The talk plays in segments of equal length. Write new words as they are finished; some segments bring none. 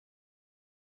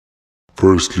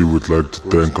Firstly, we'd like to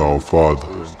thank our Father.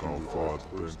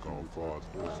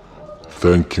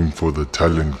 Thank Him for the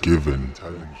talent given.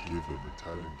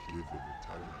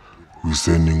 We're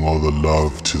sending all the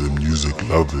love to the music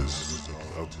lovers,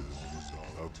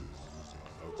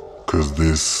 'cause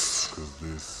this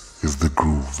is the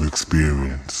groove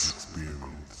experience.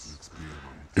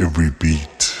 Every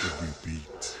beat,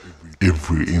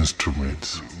 every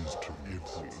instrument,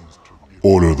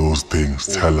 all of those things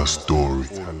tell a story.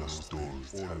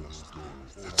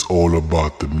 It's all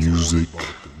about the music,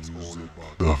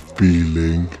 the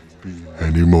feeling,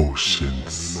 and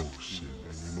emotions.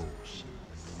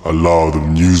 Allow the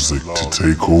music to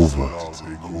take over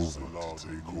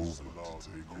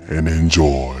and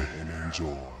enjoy.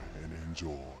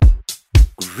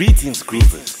 Greetings,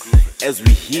 groovers, as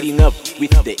we're heating up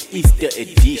with the Easter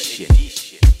edition,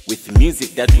 with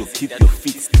music that will keep your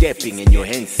feet stepping and your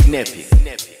hands snapping.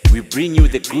 We bring you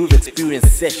the Groove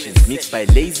Experience sessions mixed by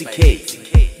Lazy K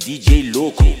DJ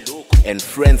Loco and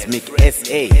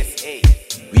FransmicSA.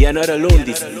 We are not alone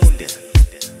this Easter.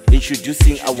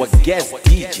 Introducing our guest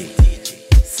DJ,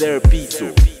 Sir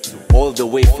Pito, all the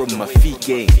way from Mafi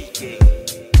Gang.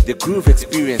 The Groove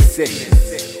Experience sessions.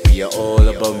 We are all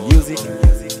about music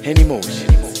and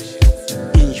emotions.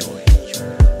 Enjoy.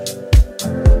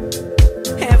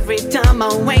 Every time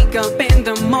I wake up in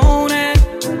the morning,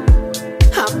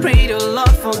 I pray to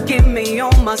Lord forgive me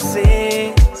all my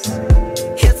sins.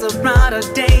 It's a brighter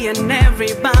day and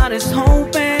everybody's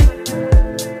hoping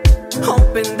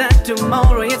that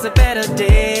tomorrow is a better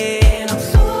day. And I'm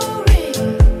sorry,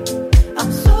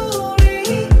 I'm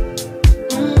sorry.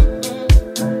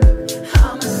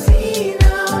 I'm a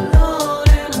sinner, Lord,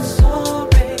 and I'm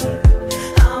sorry.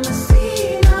 I'm a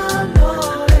sinner,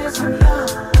 Lord, as I'm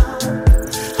blind.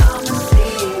 I'm a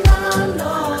sinner,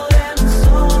 Lord, and I'm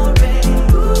sorry.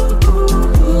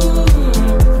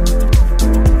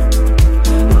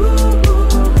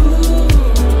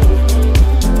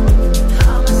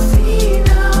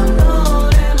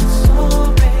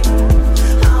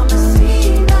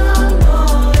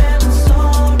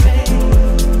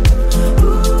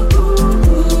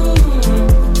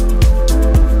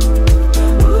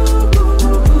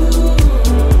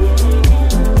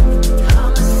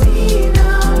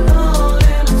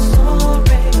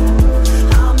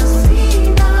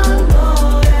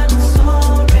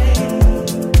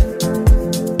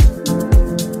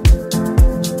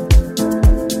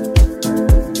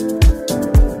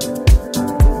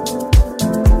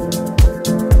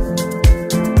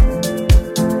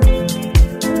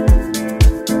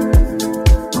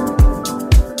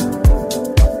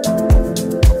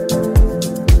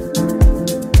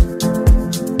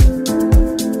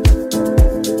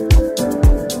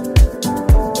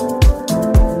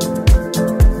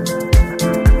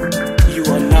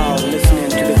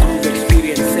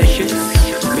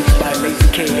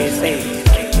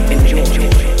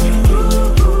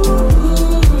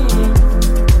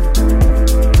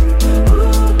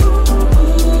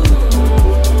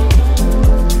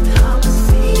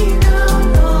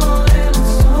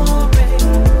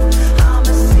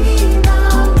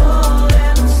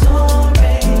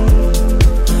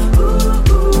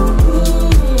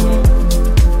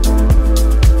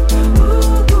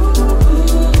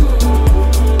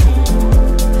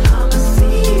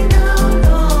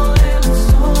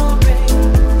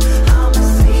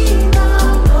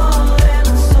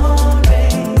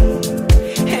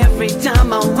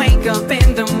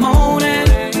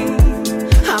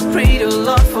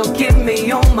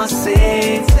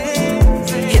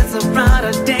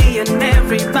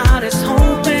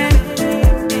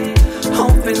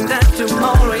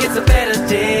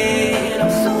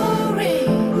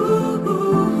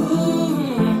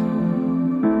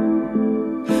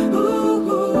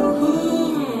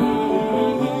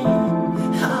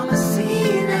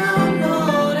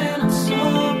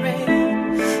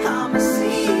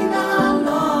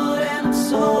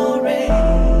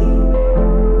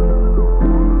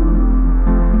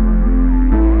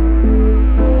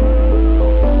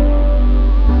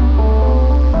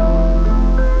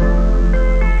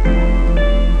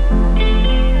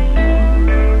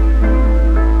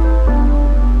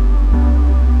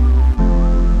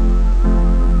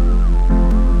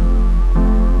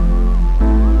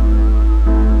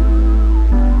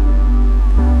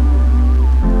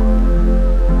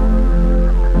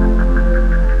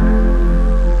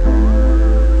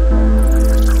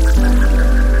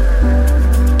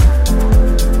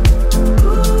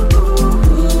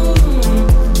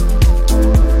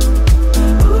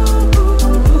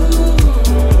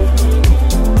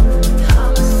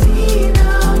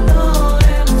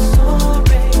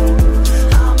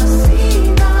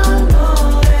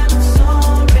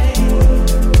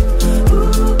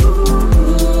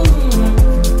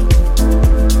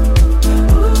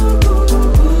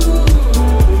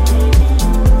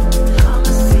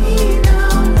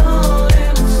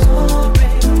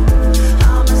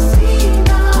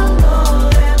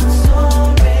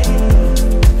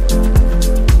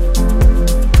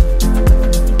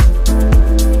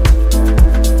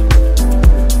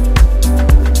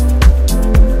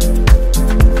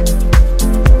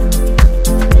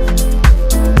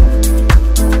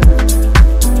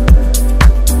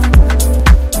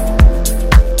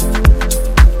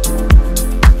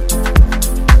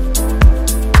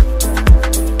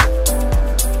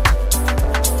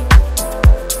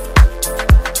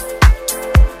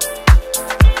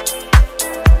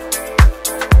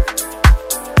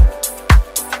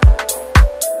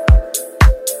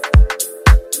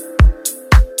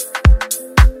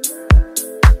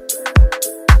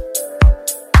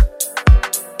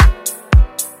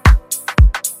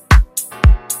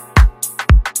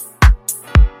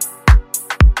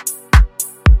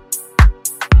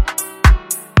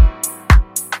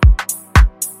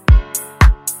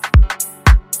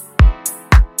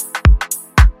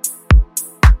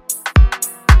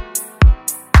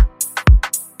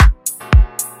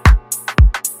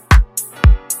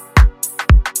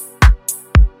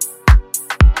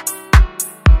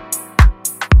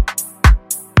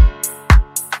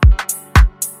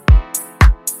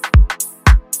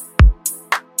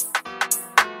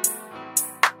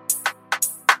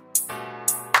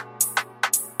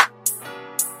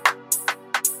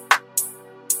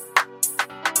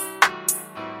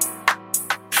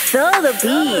 Feel the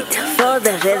beat, feel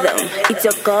the rhythm. It's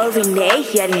your girl Renee.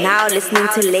 You are now listening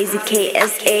to Lazy K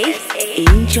SA.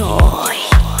 Enjoy.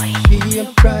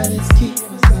 Being bright is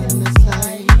keeping us in this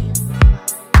life.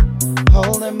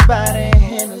 Holding by the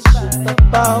hand and shoot the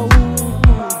bow.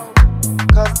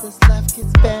 Cause this life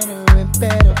gets better and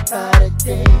better by the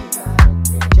day.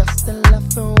 Just a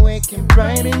laugh away can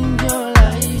brighten your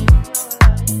life.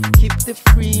 Keep the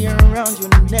free around you,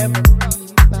 never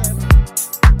leave by.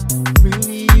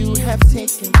 Freely you have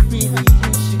taken, freely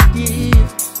you should give.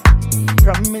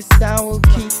 Promise I will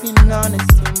keep being honest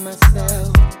to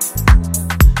myself.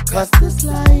 Cause this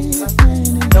life,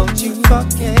 don't you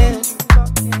forget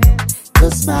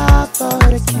to smile for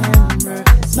the camera,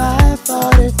 smile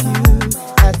for the view.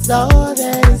 That's all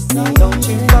that is needed. Don't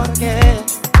you forget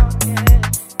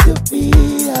to be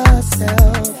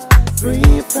yourself,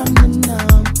 free from the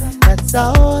numb. That's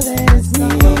all that is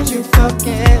needed. Don't you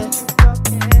forget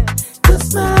to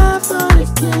smile for the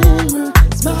camera,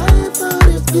 smile for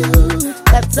the view.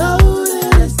 That's all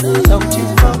that is needed. Don't you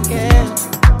forget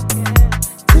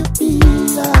to be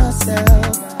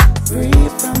yourself, free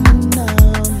from the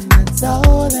numb. That's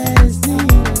all that is needed.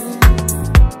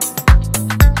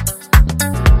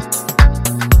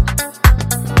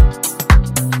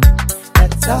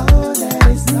 That's all that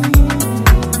is needed.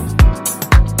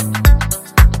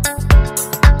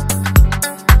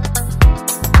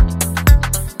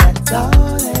 That's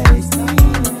all that is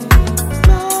needed.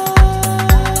 Smile,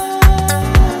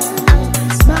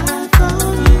 smile for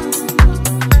me.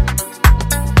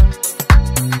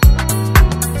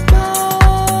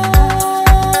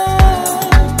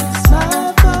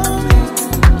 Smile for me.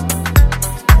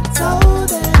 That's all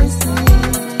that is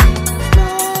needed.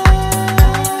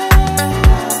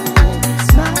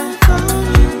 Smile for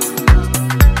me.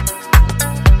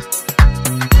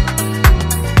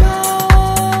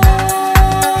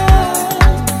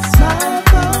 Smile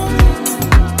for me.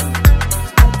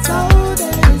 That's all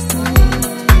that is needed.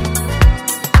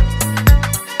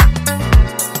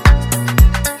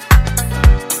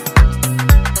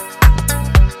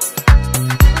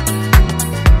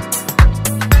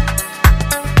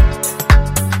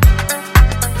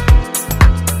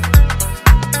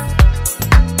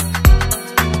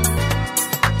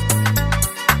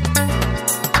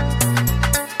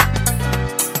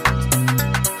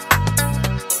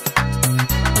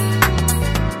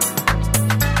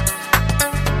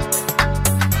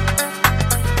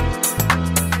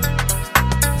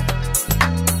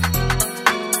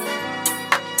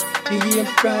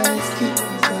 Being bright is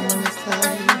keeping us on this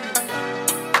life.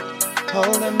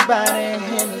 Holding by the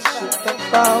hand and shoot the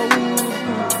bow.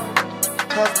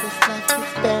 Cause this life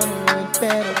gets better and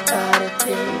better by the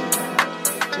day.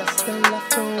 Just a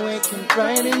laugh away can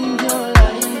brighten your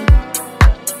life.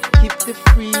 Keep the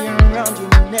free around you,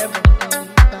 never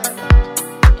leave by.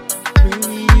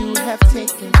 Freely you have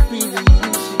taken, freely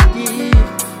you should give.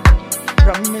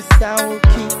 Promise I will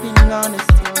keep being honest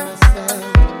to myself.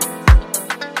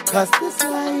 Cause this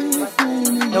life,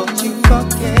 don't you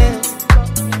forget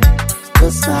to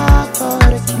smile for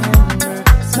the camera,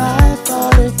 smile for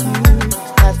the view.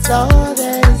 That's all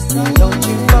that is needed. Don't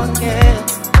you forget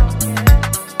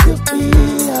to be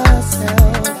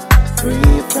yourself,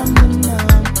 free from the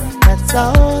numb. That's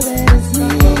all that is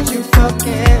needed. Don't you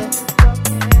forget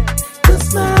to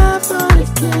smile for the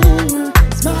camera,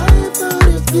 smile for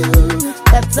the view.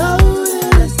 That's all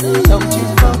that is needed. Don't you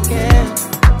forget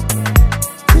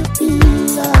to be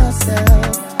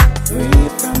yourself, free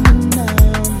from the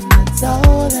numb. That's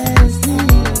all that is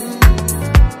needed.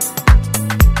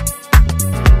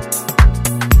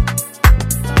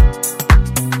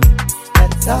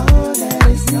 That's all that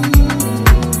is needed.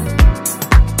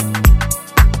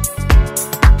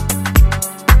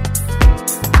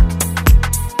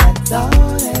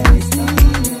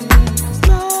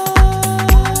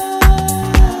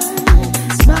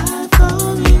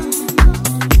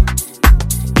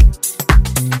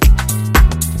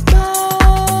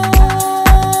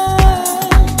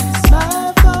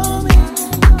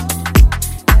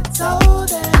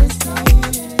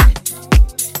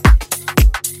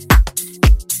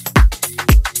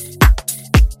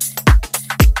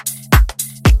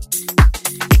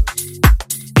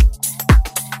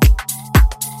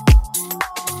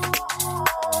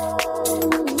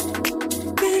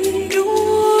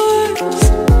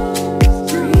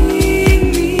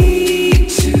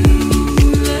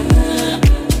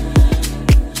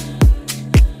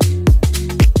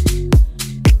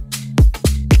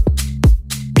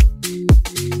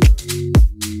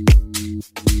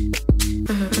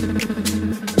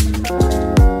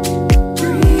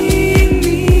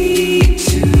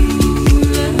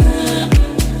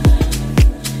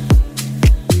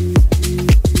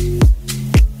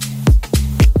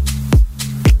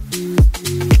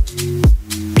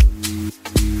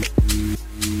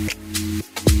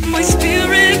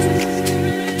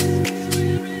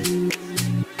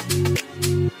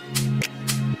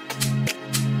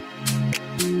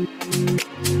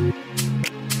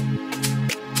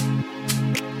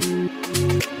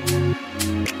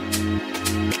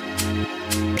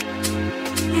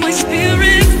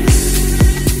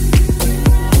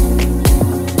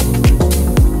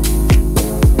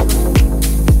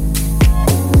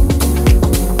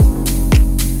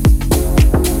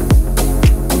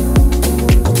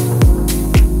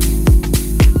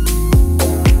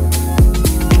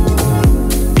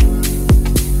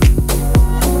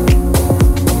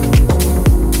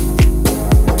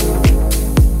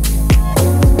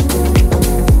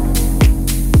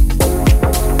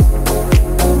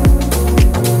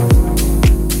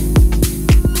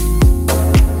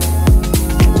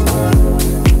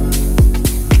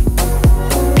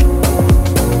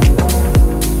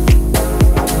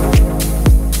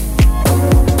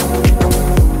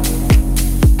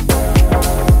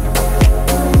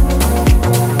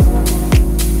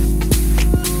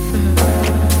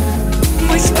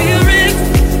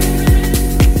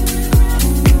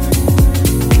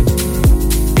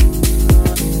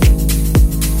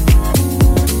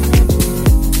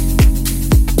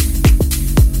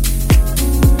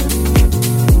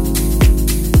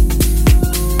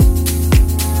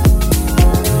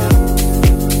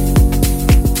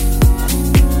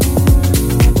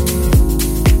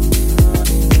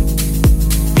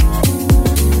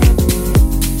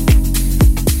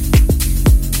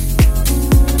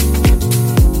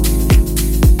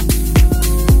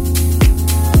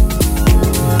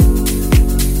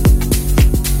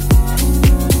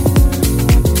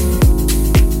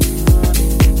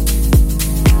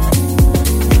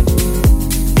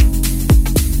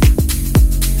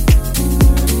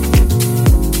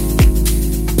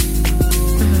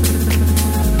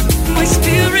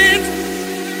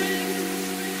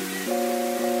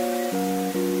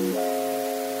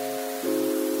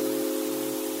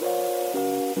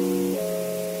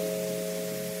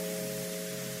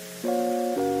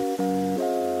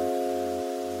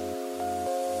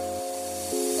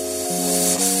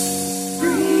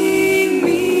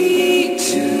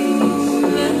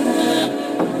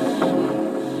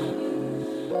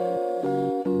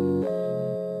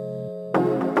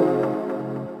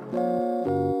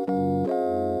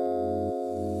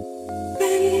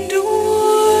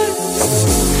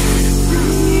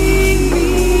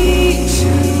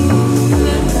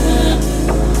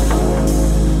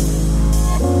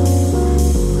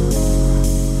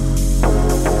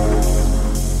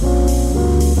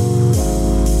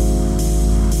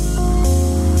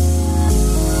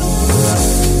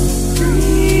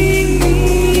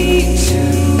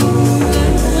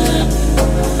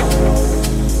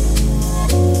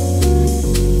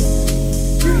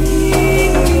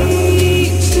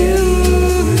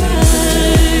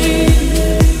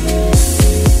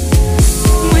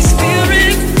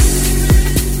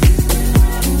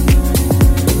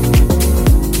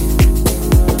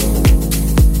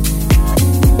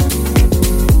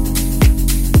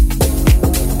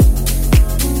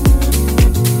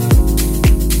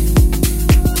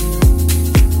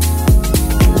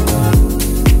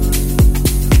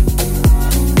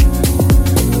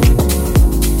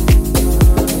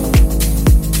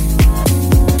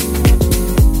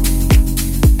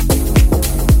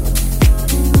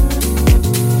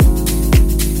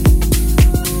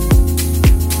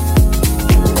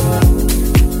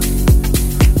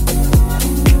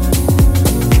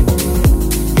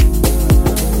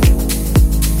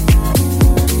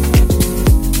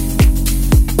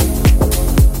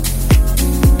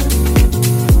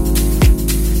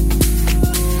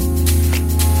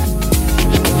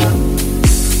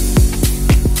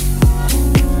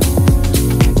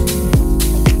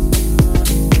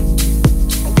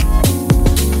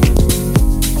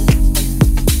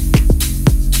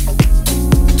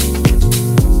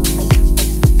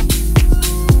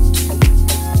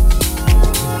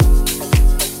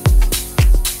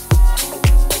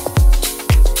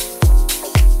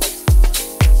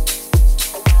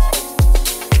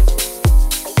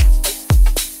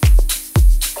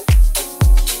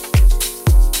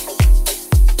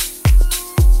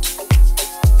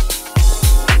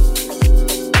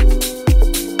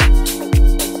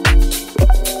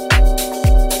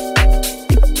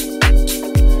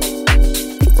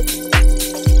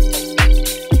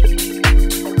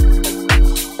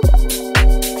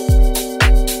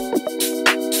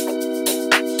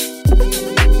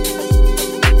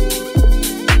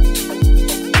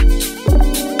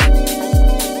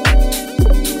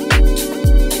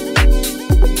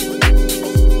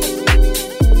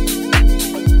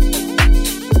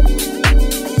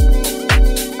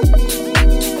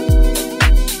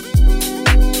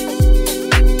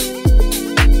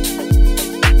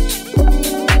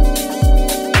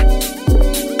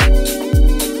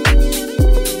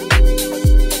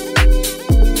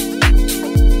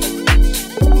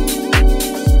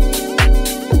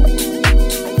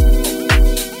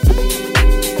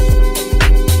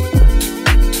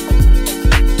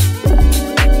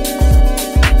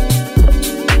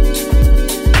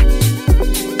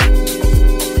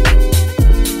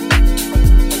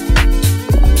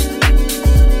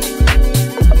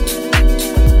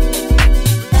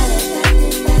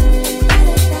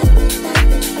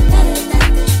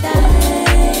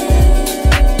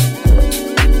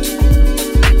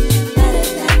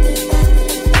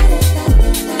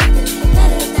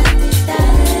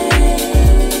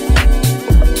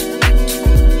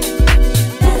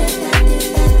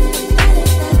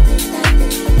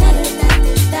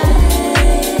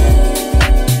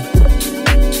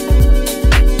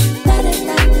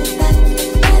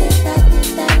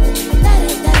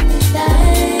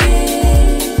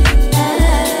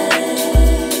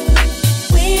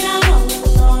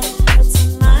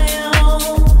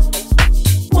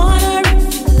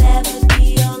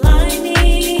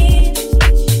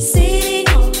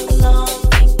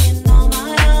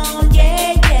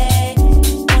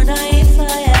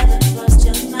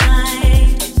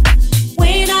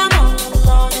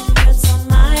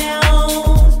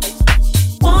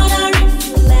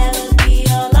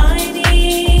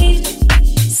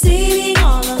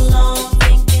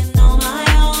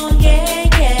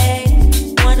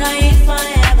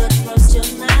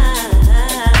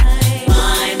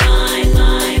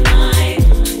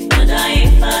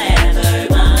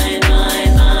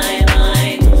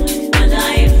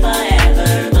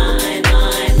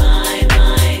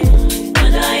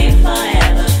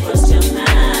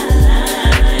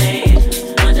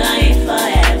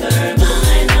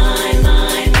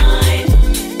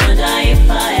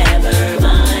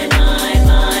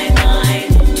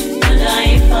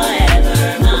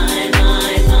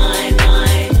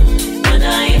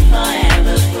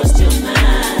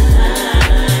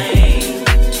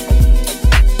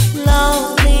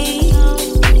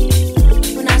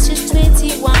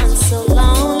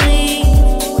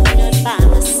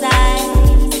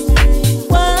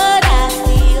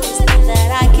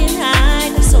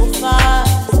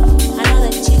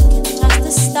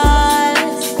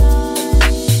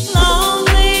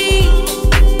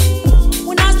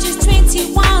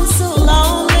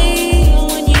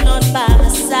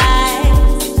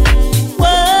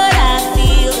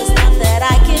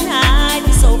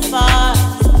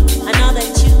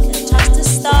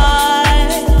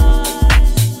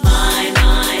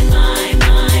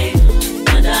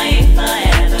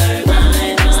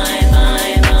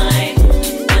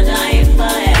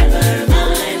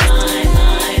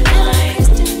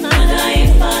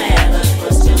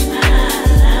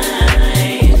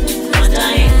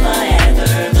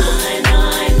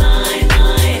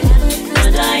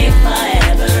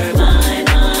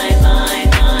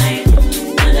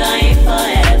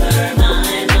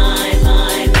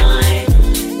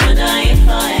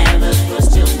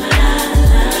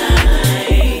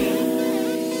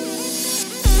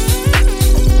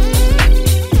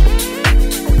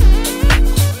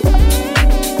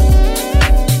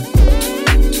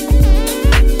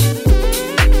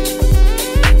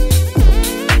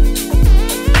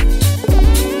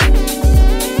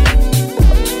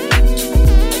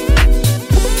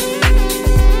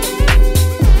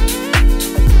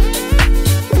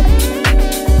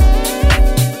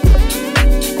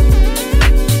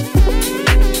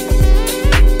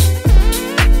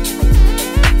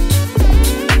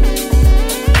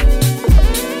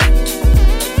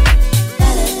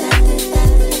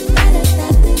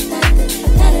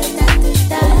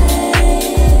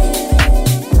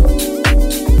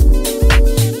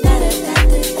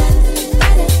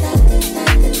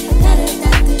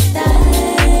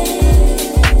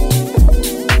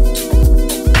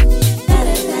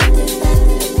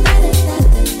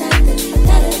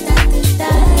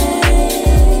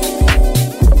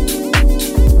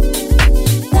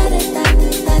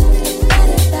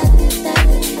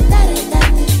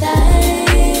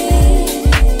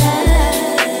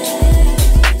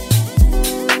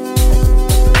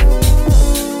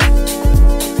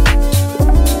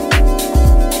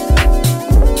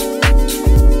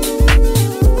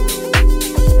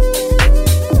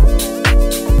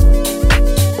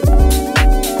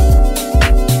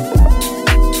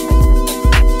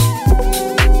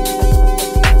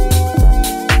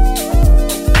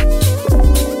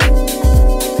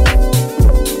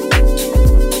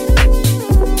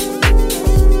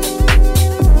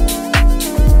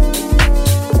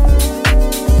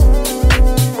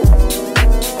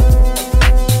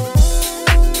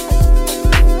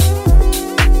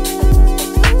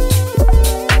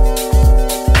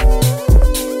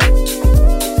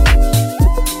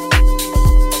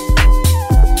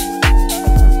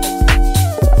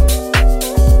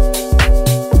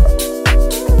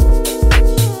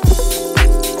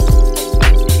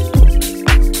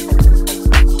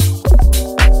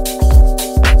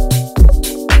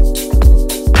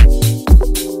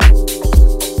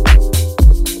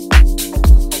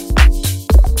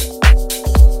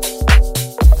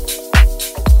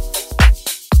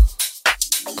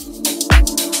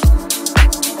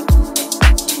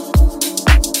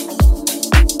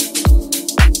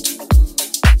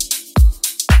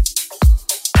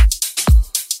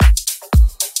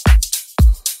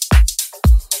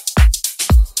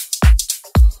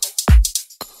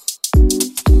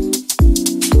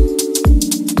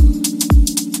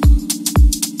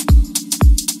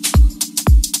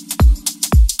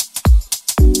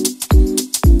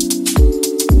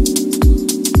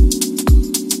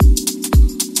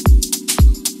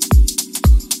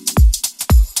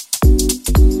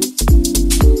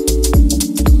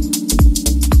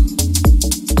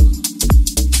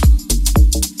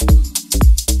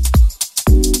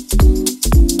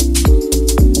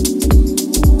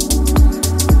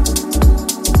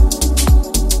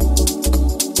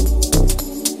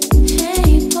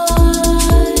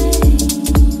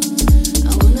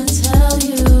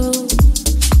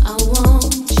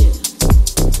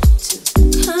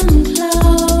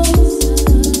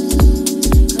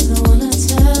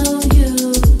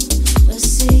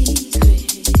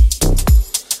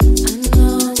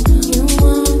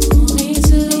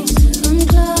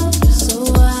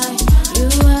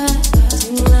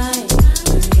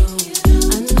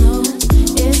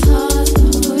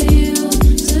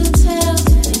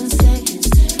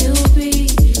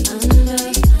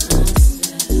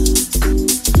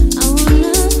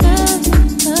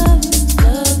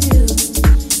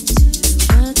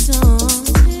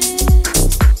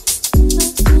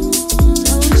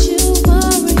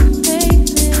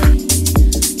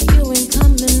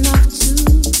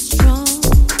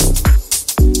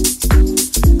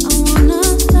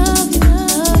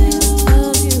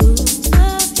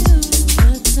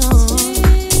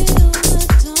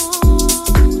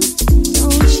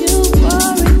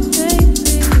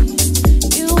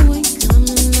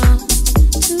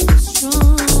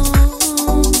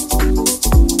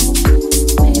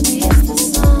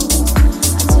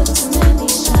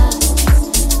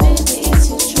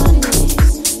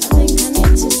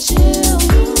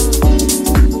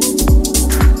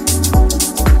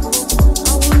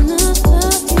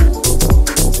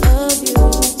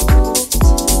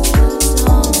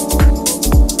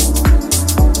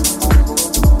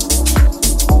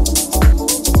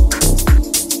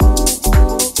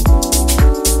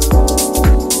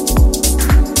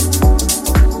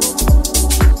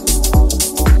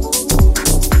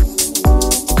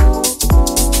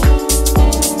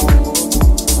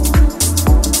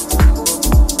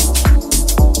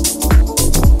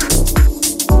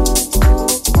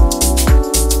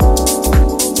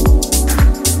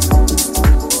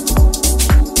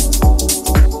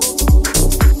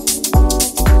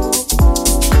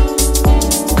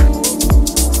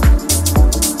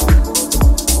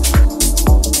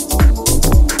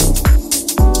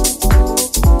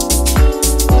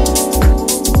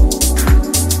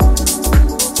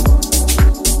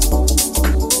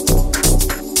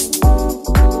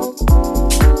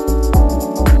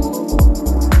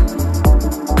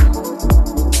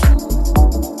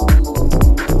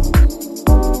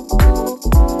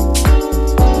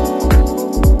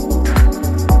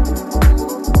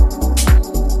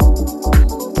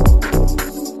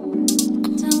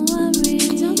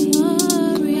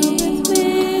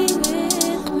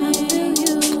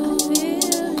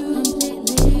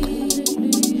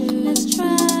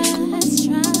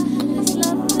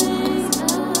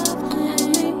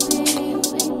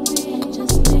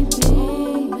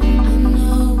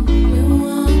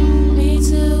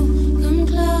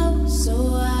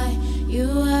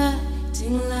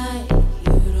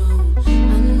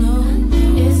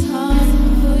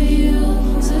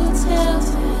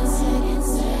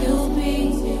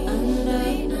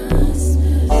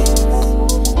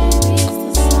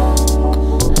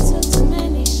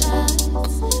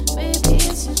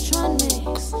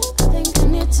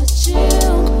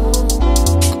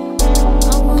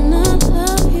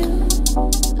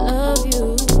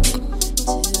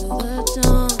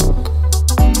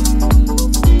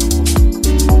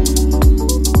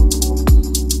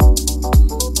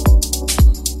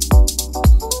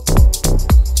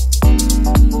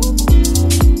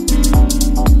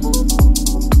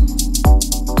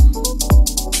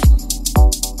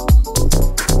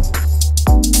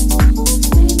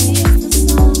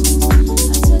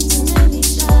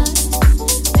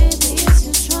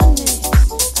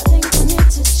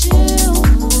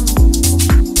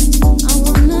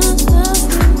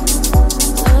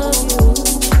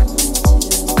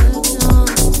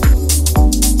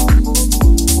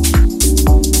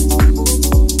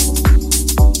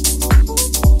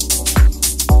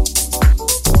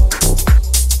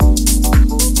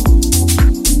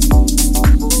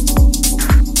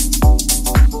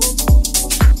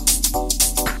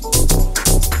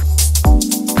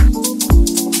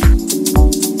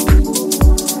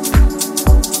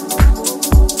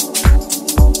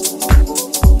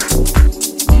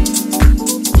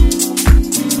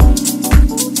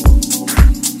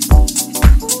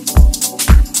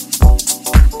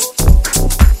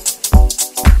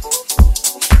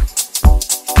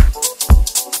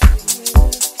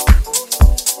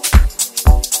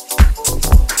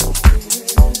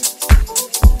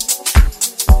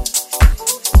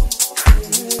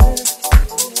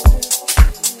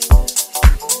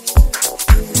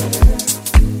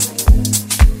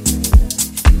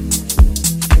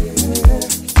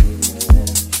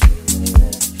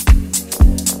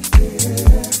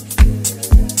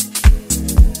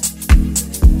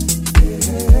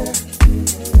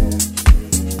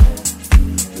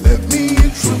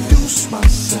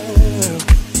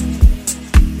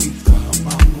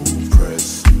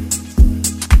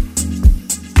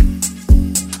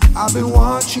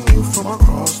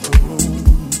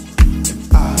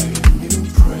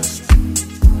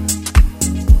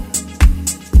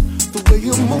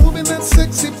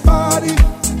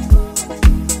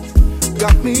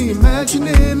 got me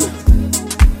imagining.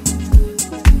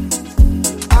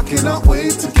 I cannot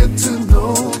wait to get to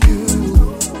know you.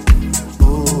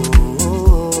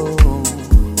 Oh,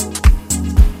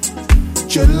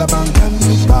 Jella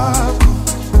bangani bako,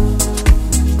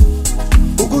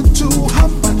 uguntu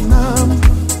hambanam.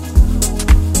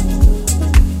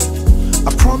 I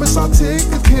promise I'll take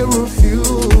good care of you.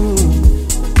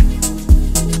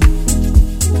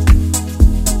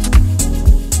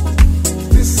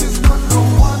 This is not no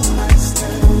one night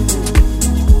stand.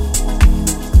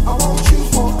 I want you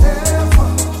forever.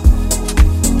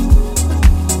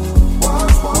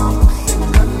 What's one thing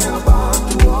that never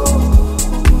do?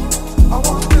 I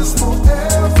want this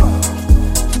forever.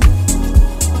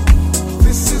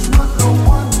 This is not no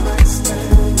one night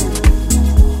stand.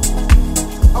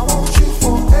 I want you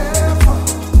forever.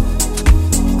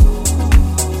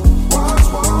 What's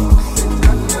one thing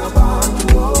that never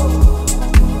do?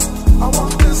 I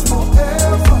want this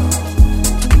forever.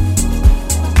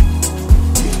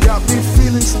 You got me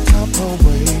feeling some type of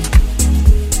way.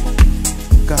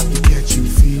 Got me catching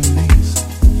feelings.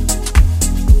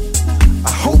 I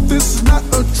hope this is not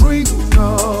a dream, no.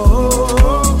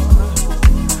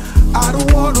 I don't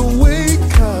wanna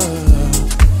wake up.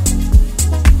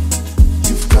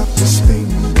 You've got this thing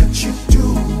that you do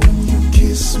when you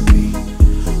kiss me,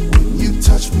 when you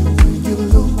touch me, when you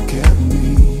look at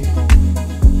me.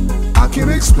 I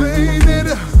can't explain it.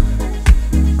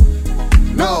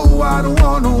 No, I don't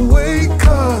wanna wake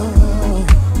up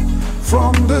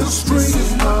from this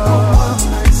dream.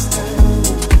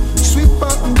 Sweet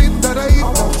button did that I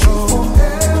want you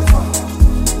forever.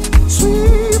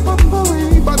 Sweet button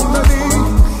button.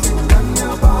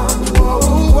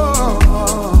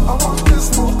 I want this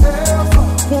forever.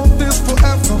 Want this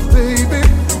forever, baby.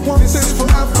 Want this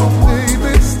forever,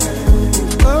 baby.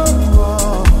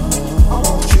 Oh, I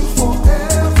want you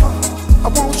forever. I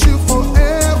want you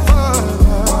forever.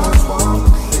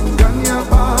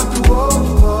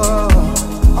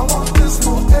 I want this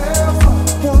forever.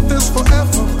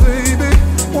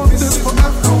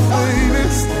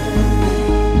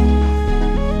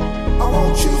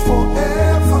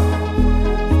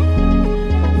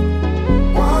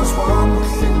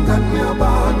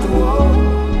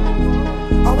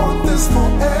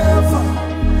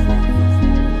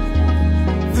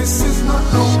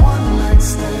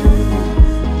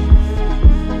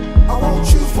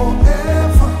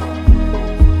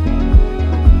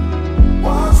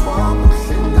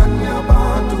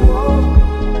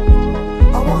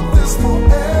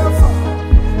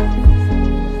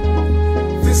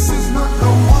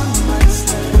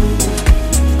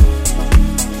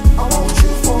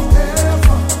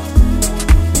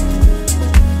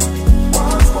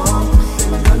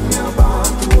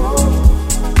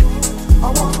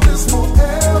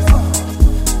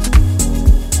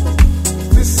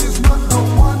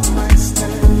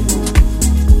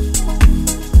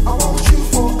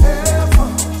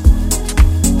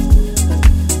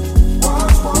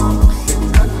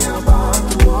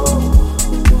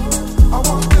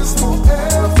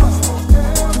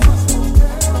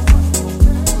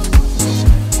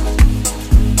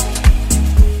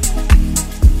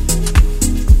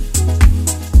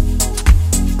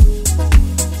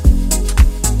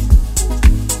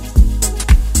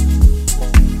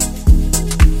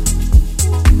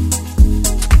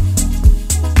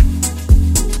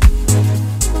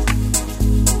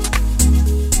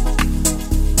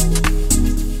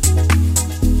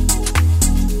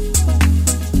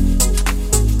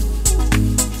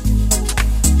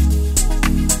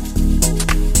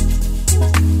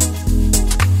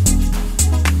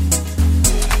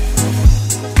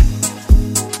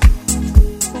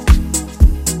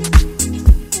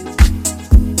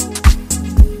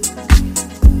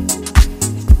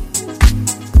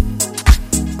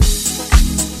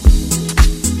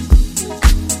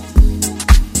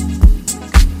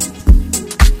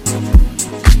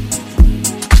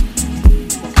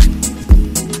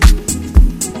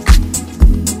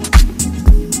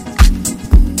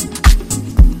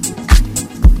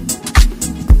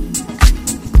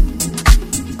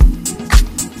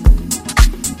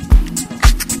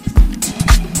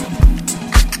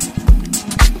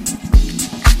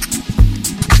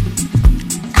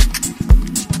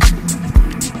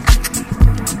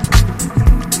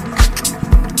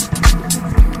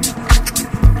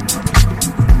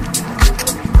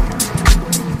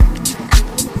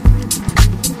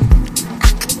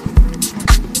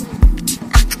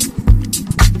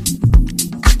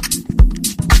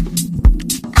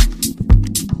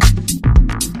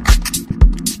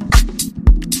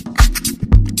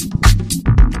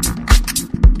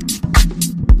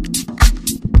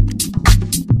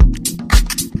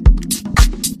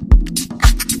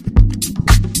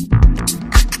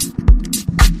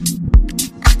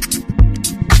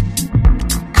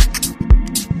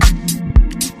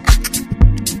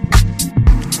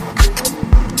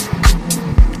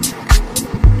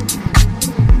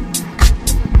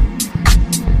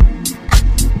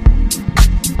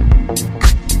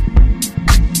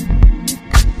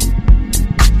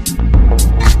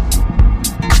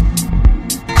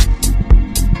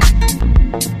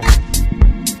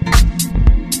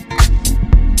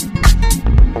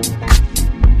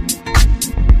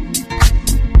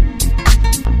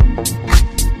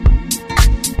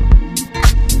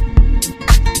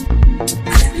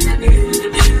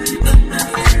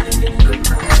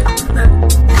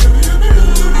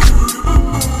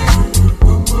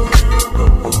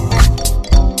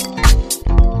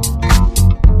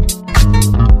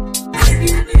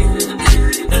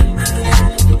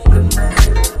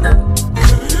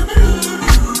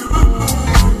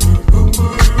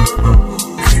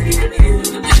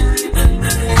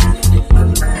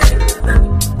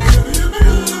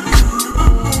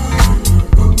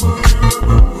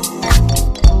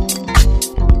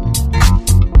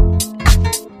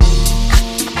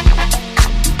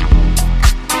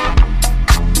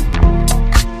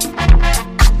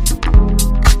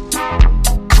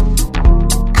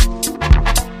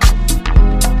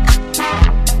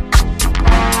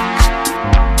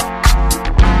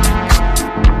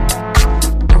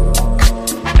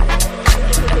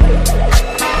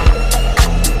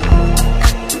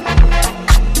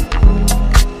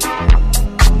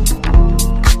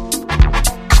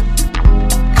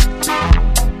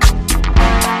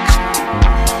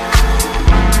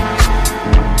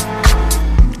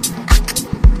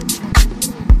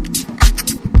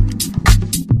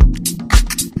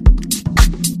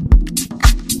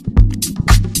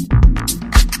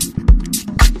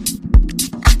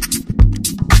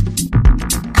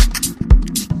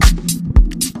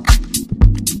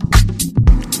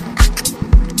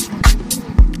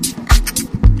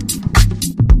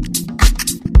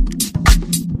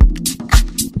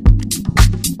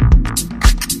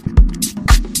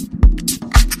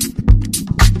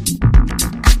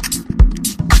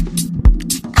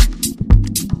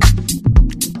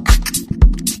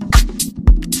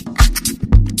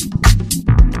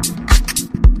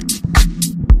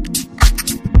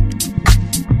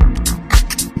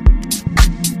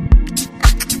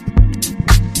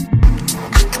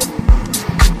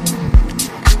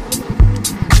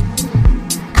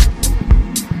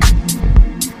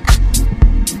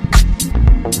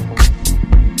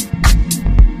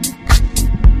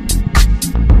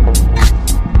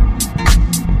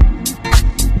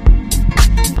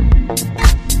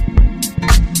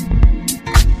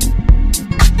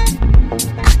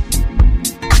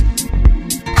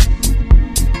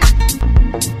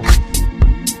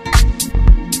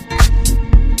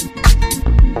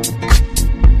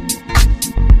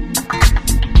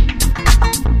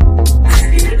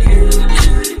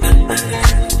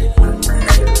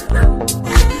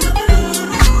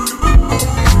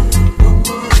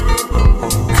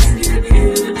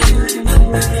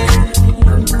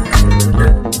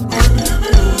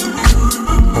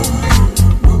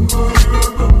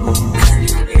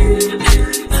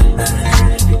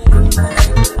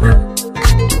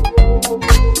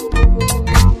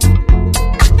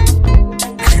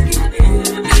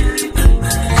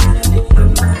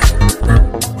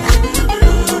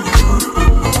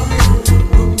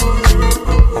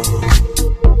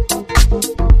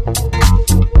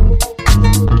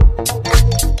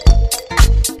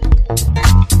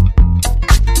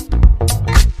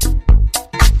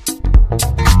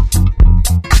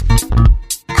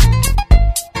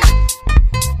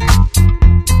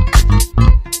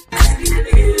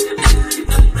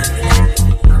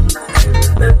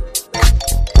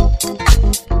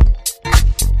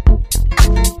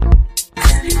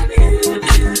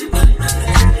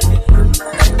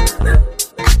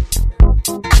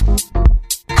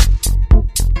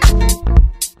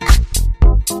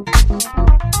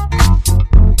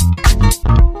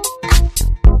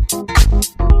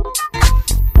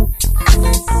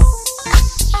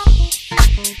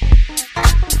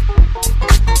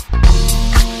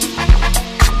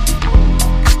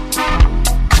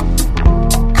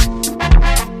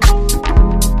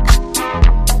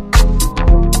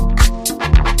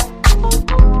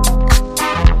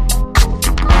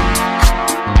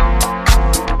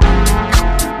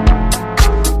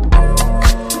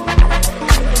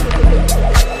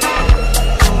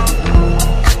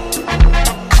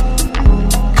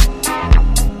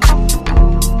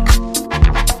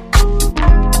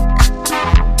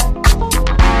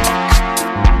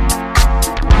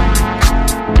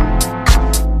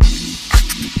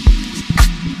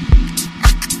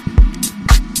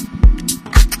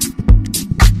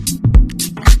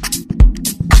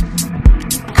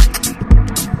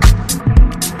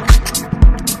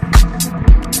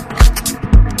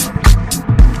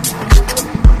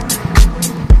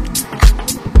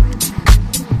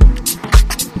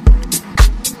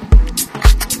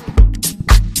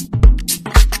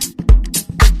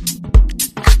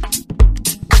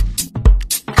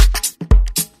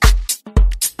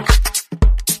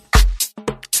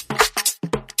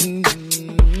 Yo,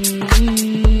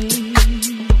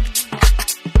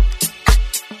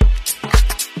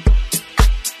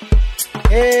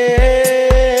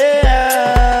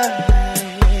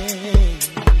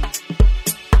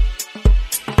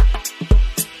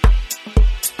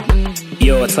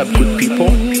 what's up, good people?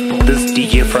 This is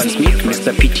DJ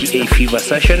FransmicSA PTA Fever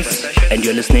Sessions, and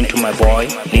you're listening to my boy,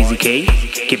 Lazy K.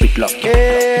 Keep it locked.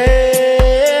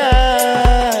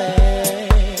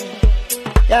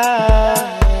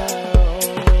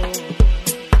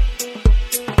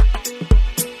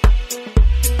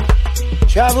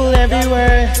 Travel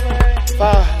everywhere,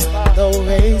 far the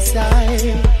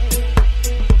wayside.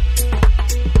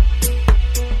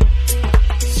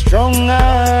 Strong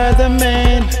are the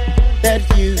men that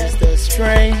use the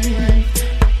strength.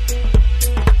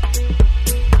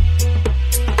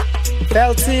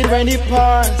 Felt it when it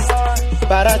passed,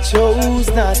 but I chose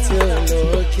not to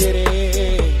look at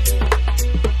it.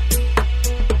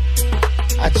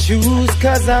 I choose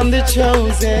 'cause I'm the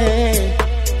chosen,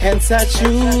 hence I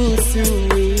choose to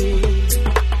win.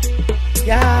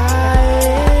 Yeah,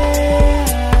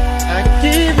 I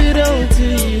give it all to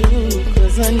you,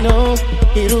 'cause I know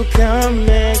it'll come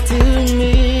back to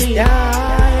me.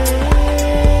 Yeah,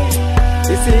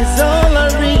 this is all I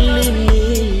really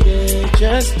needed,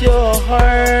 just your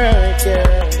heart,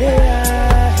 girl.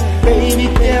 Yeah, baby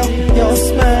girl, your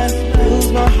smile fills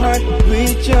my heart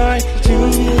with joy to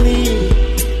believe.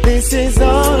 This is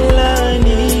all I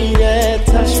needed.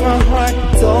 Touch my heart,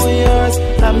 it's all yours.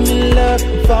 I'm in love,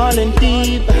 falling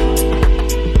deep.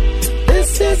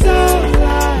 This is all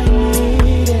I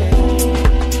needed.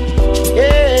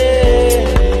 Yeah,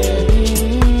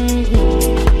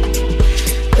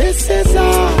 this is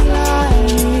all I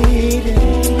needed.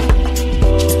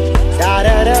 Da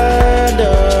da da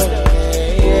da.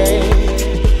 Yeah.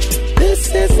 This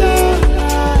is all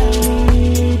I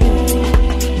needed.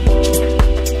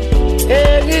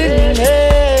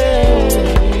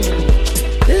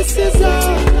 This is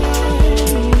all I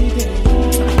needed.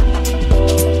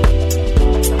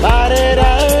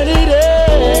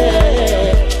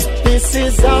 This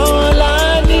is all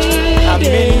I need. I'm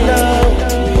in love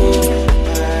with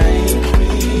my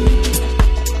queen.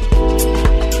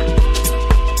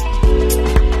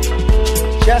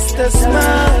 Just a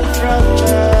smile from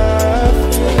her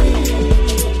face.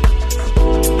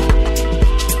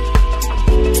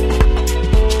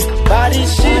 Body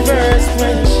shivers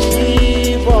when she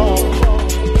walks.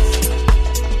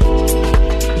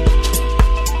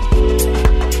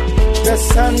 The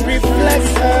sun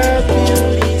reflects her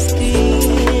beauty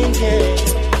skin, yeah.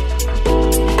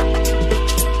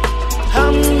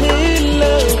 I'm in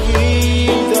love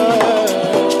with her.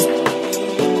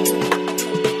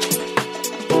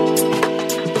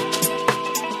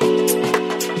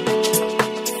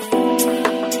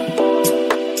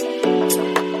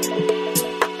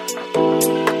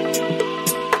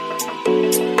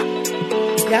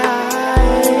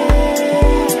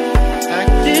 I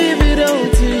give it all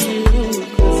to you,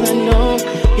 'cause I know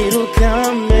it'll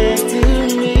come back to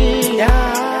me.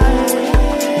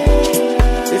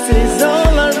 This is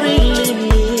all I really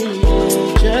need,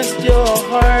 just your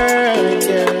heart,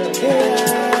 girl.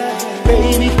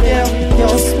 Baby girl,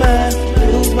 your smile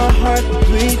fills my heart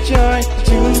with joy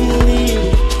to believe.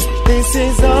 This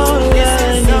is all I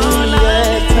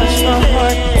need. Touch my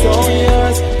heart, it's all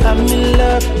yours. I'm in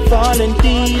love, falling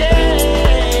deep.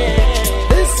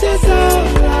 This is all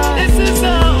I need. This is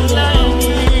all I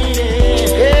need.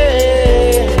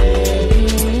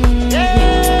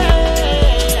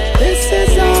 This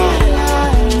is all I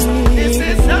need. This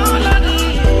is all I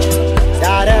need.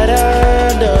 Da da da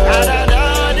da.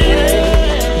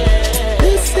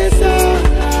 This is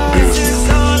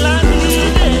all I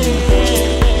need.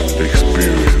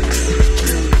 Experience.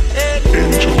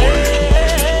 Enjoy.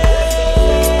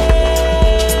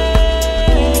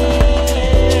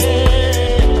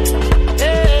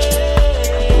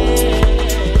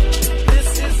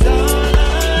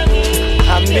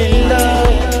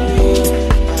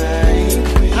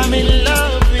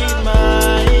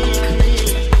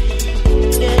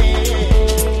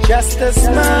 Just a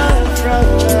smile from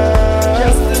her.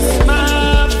 Just a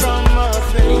smile from her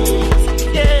face.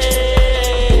 Yeah.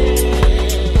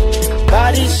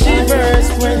 Body shivers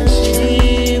when she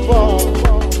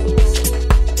walks.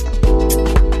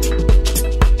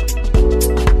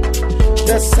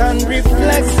 The sun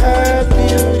reflects her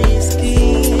beauty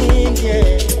skin.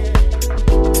 Yeah.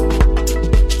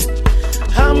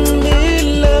 I'm in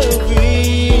love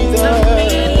with her.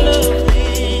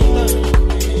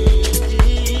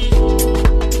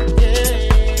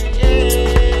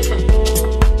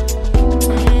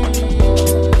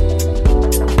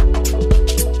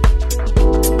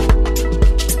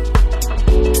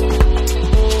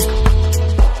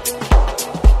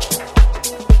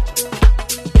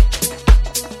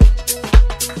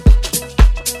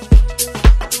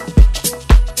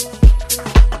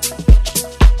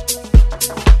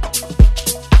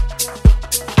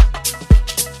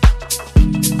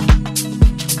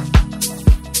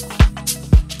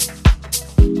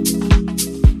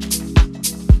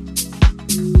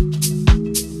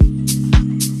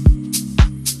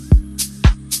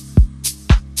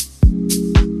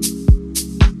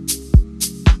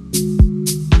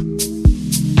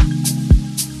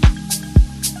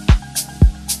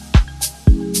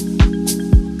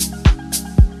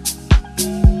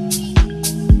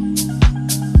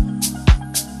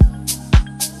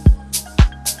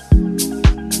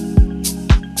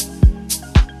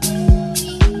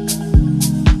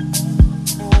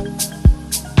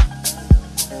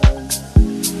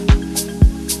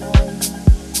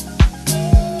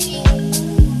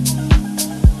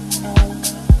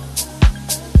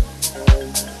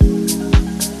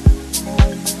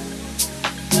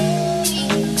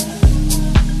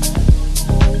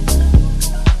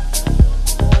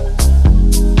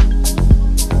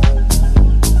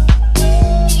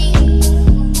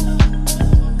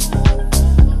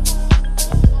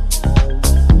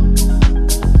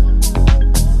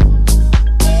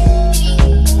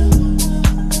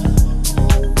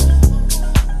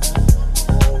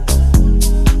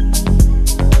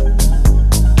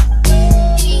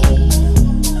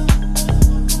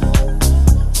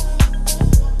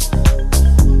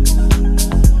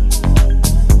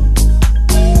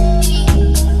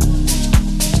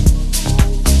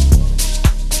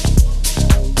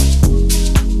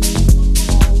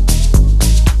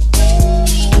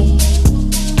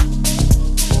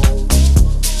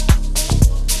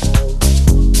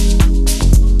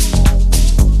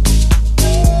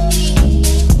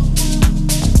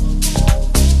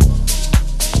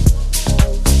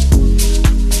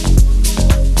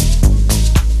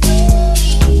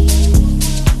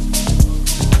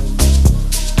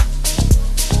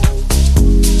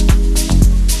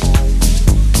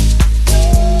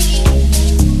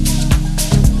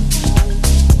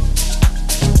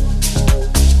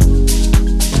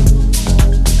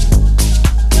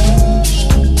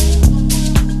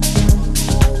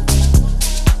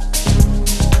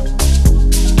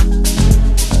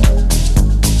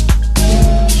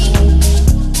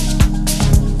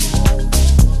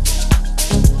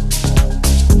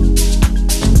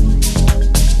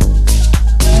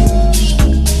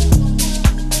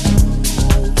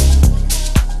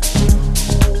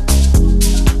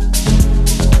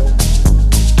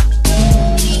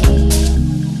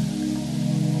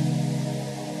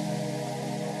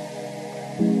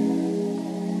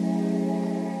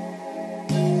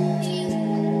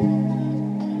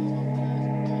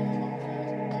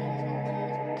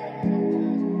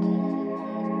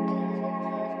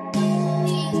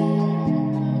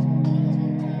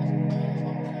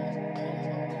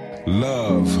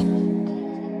 love.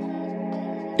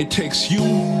 It takes you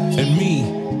and me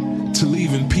to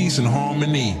live in peace and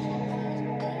harmony.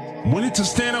 We need to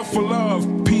stand up for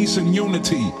love, peace, and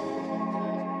unity.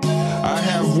 I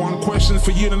have one question for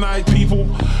you tonight, people.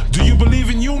 Do you believe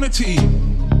in unity?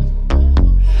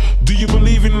 Do you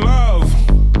believe in love?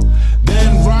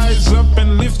 Then rise up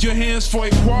and lift your hands for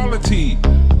equality.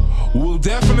 We'll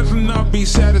definitely not be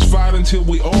satisfied until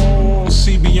we all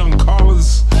see beyond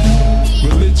colors,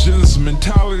 religions,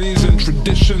 mentalities, and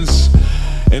traditions,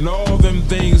 and all them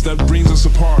things that brings us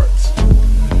apart.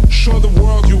 Show the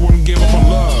world you won't give up on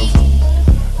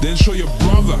love. Then show your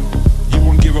brother you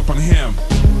won't give up on him.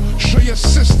 Show your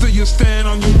sister you stand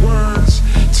on your words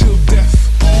till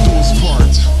death do us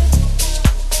part.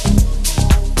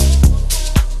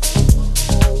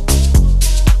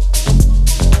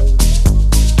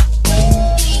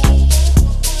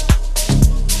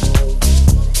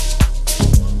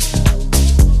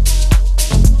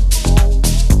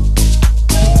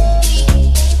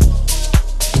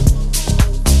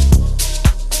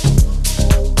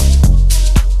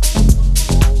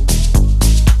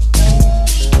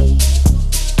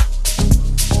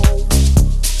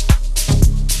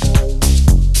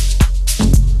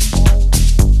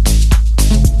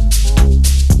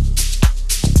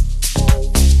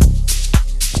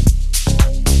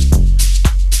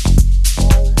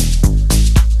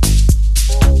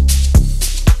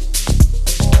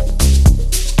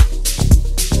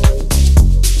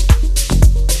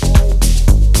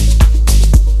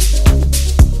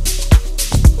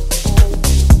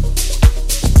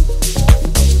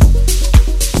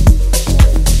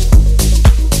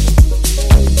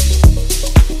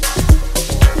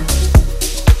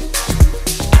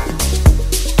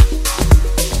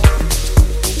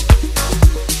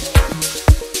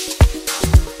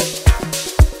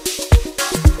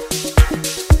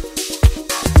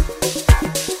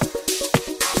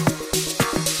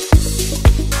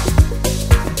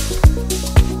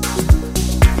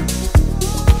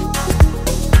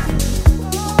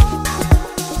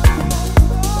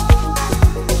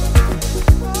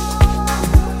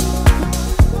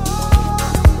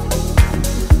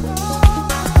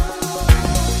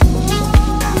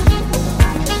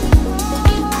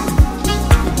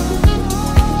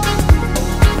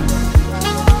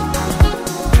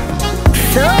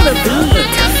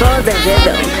 For the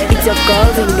rhythm, it's your girl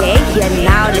Renee. You're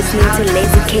now listening to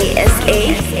Lazy K SA.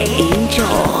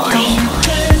 Enjoy.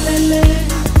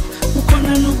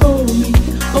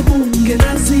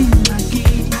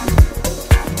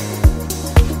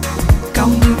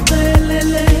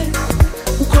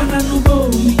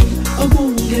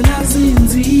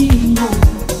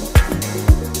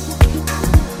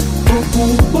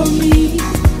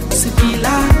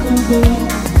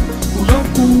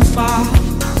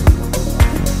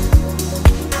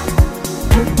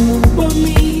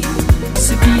 Ubomi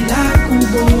sipila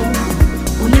kubo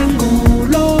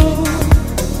unengulo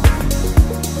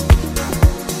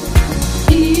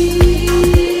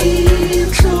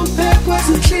inhluphe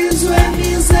kwazinhlizweni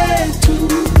zethu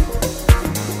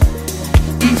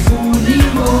ifuni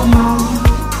ngoma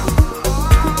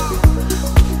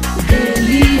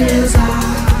Elieza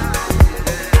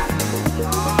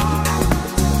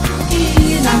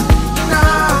ina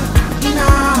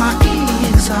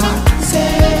isa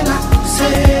Sela,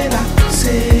 sela,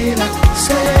 sela,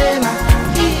 sela,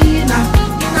 ina,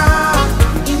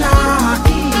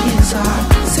 isa.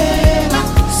 Sela,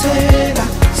 sela,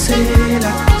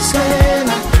 sela,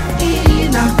 sela,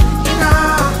 ina,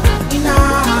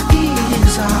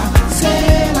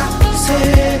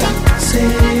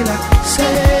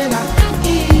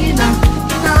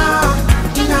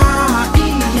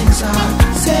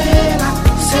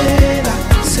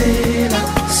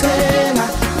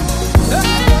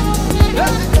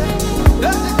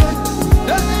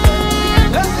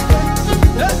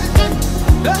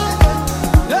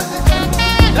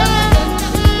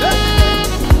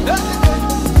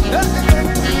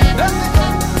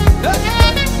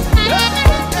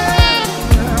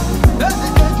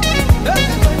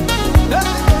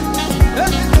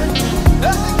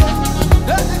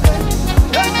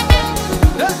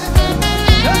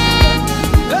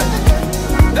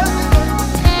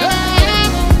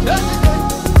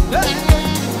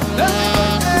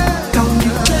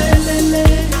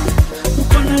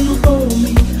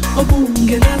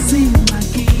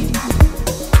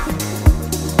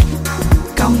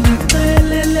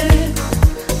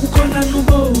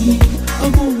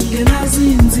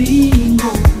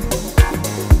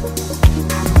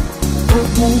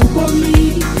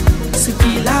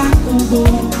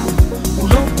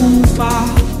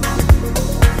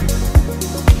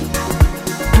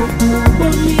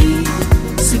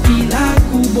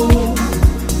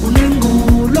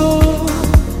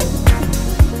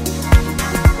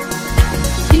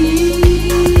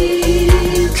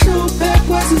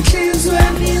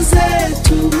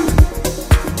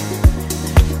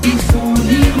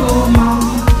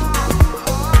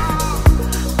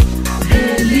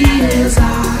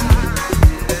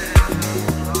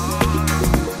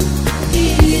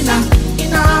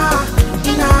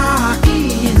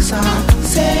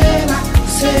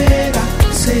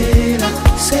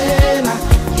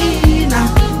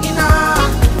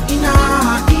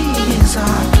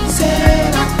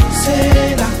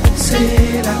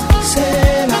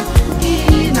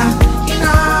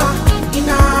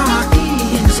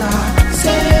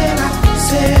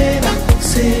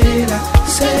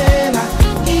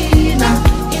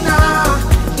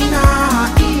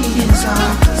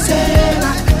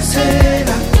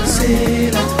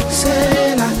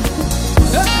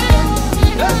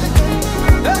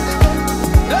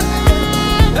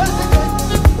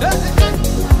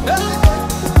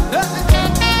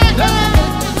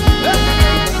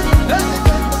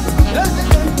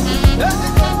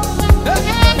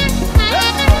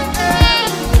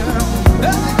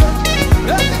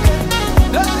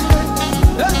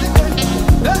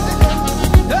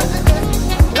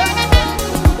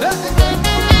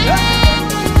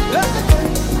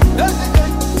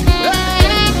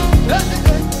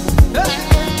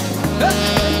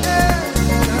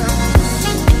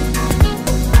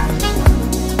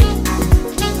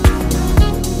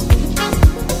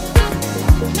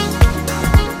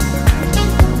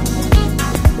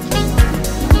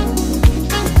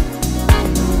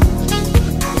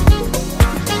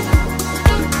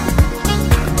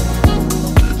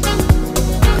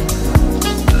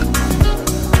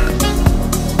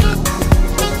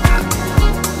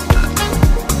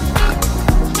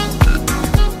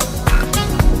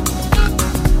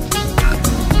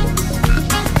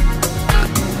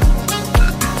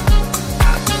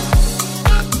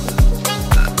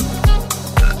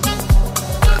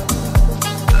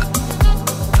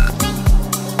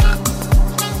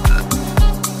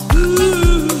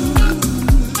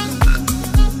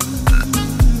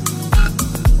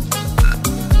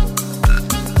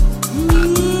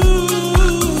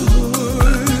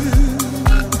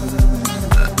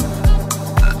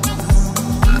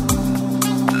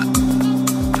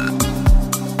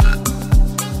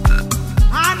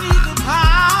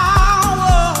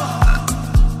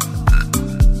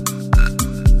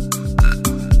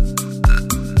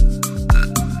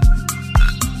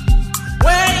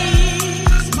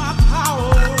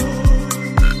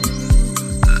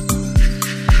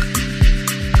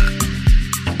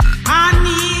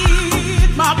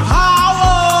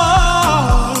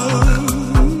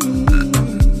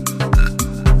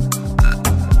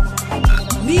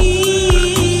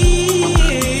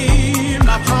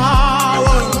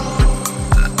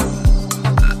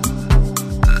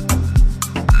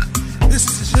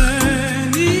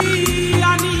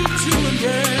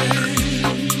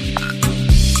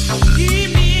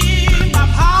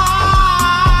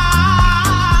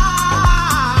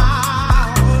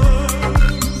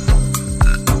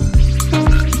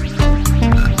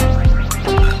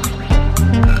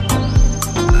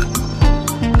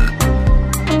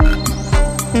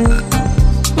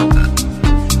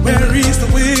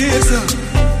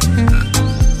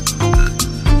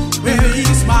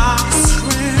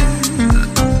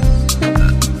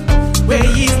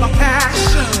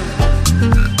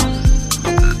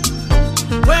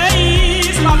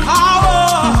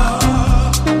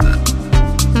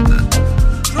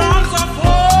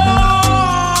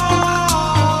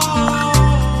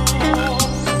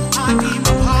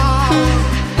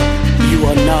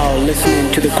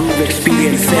 listening to the Groove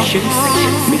Experience Sessions,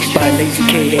 mixed by Lazy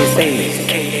K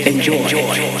DJ.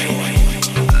 Enjoy.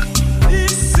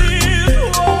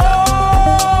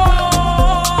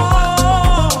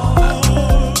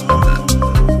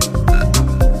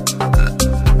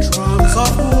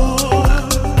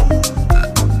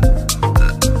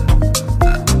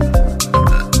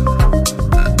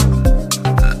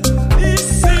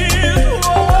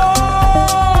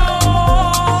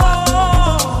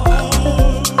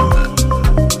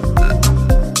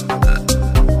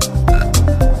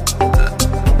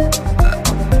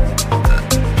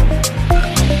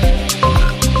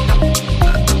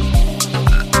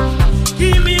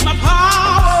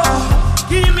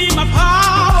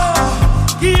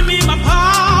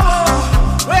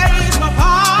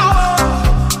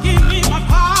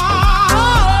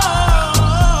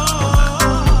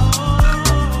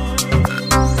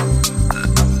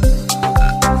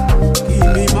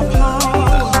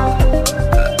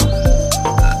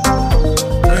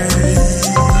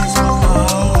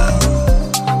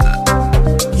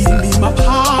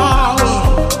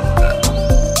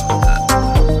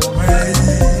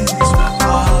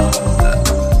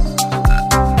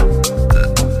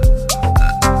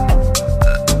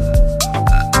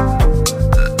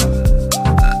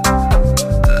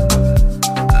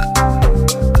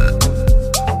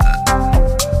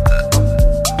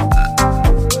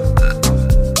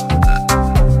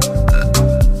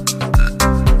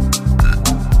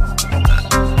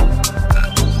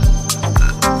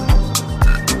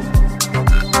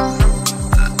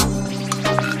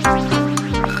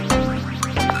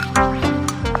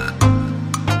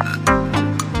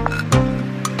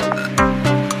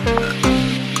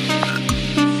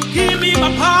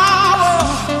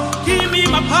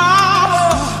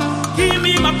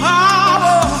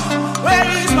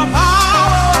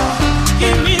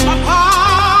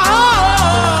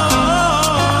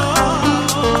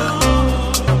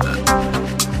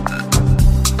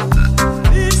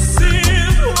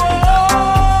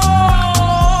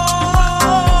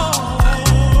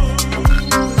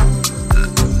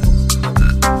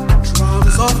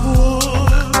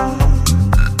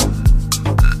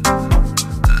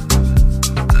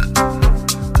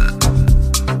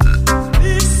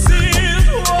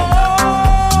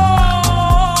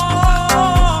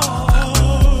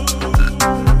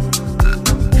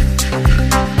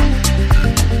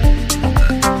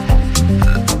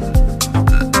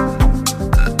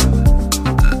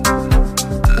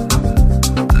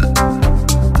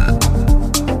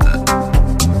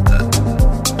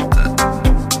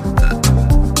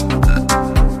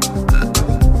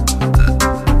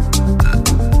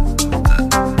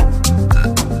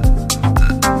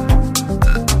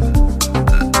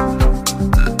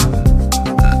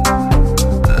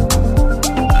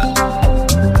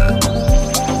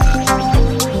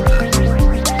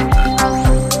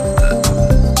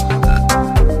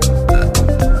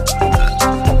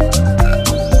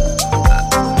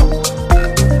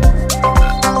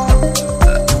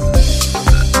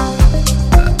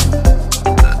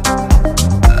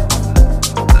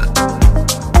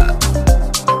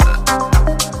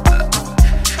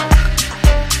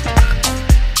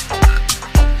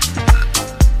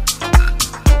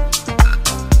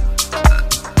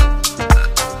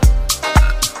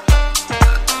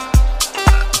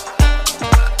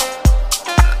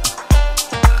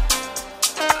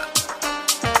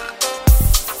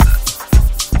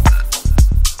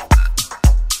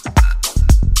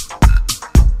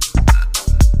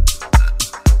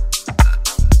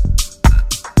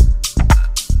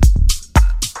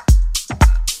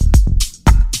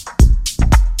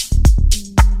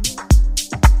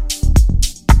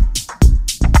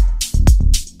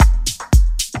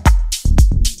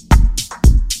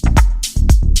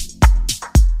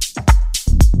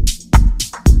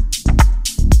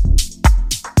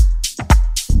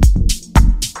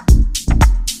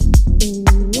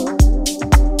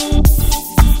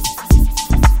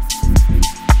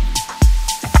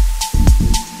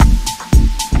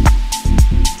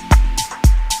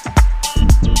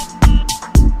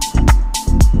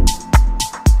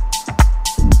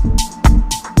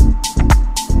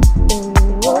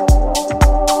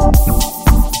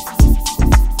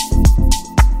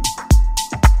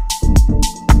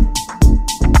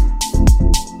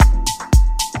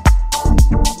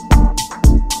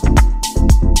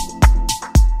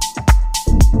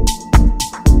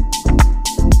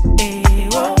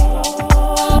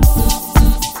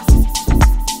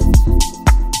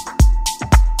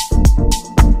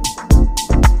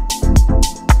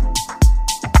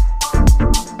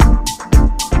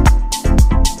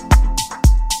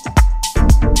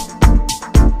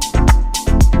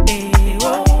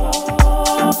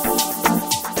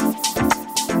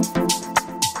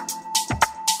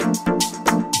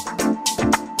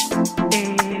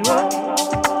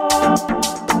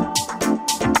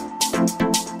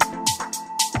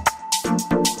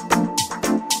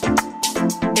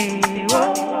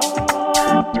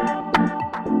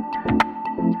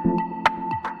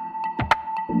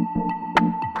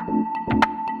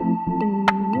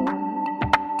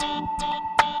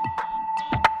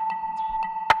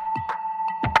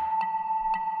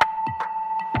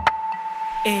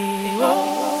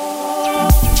 Another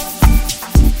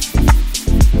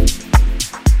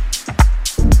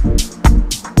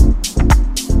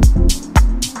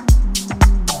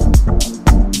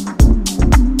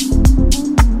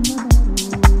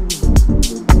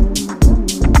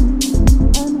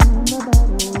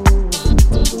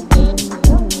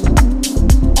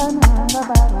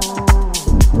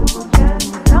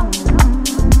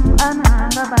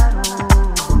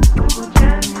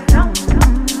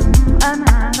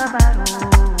battle.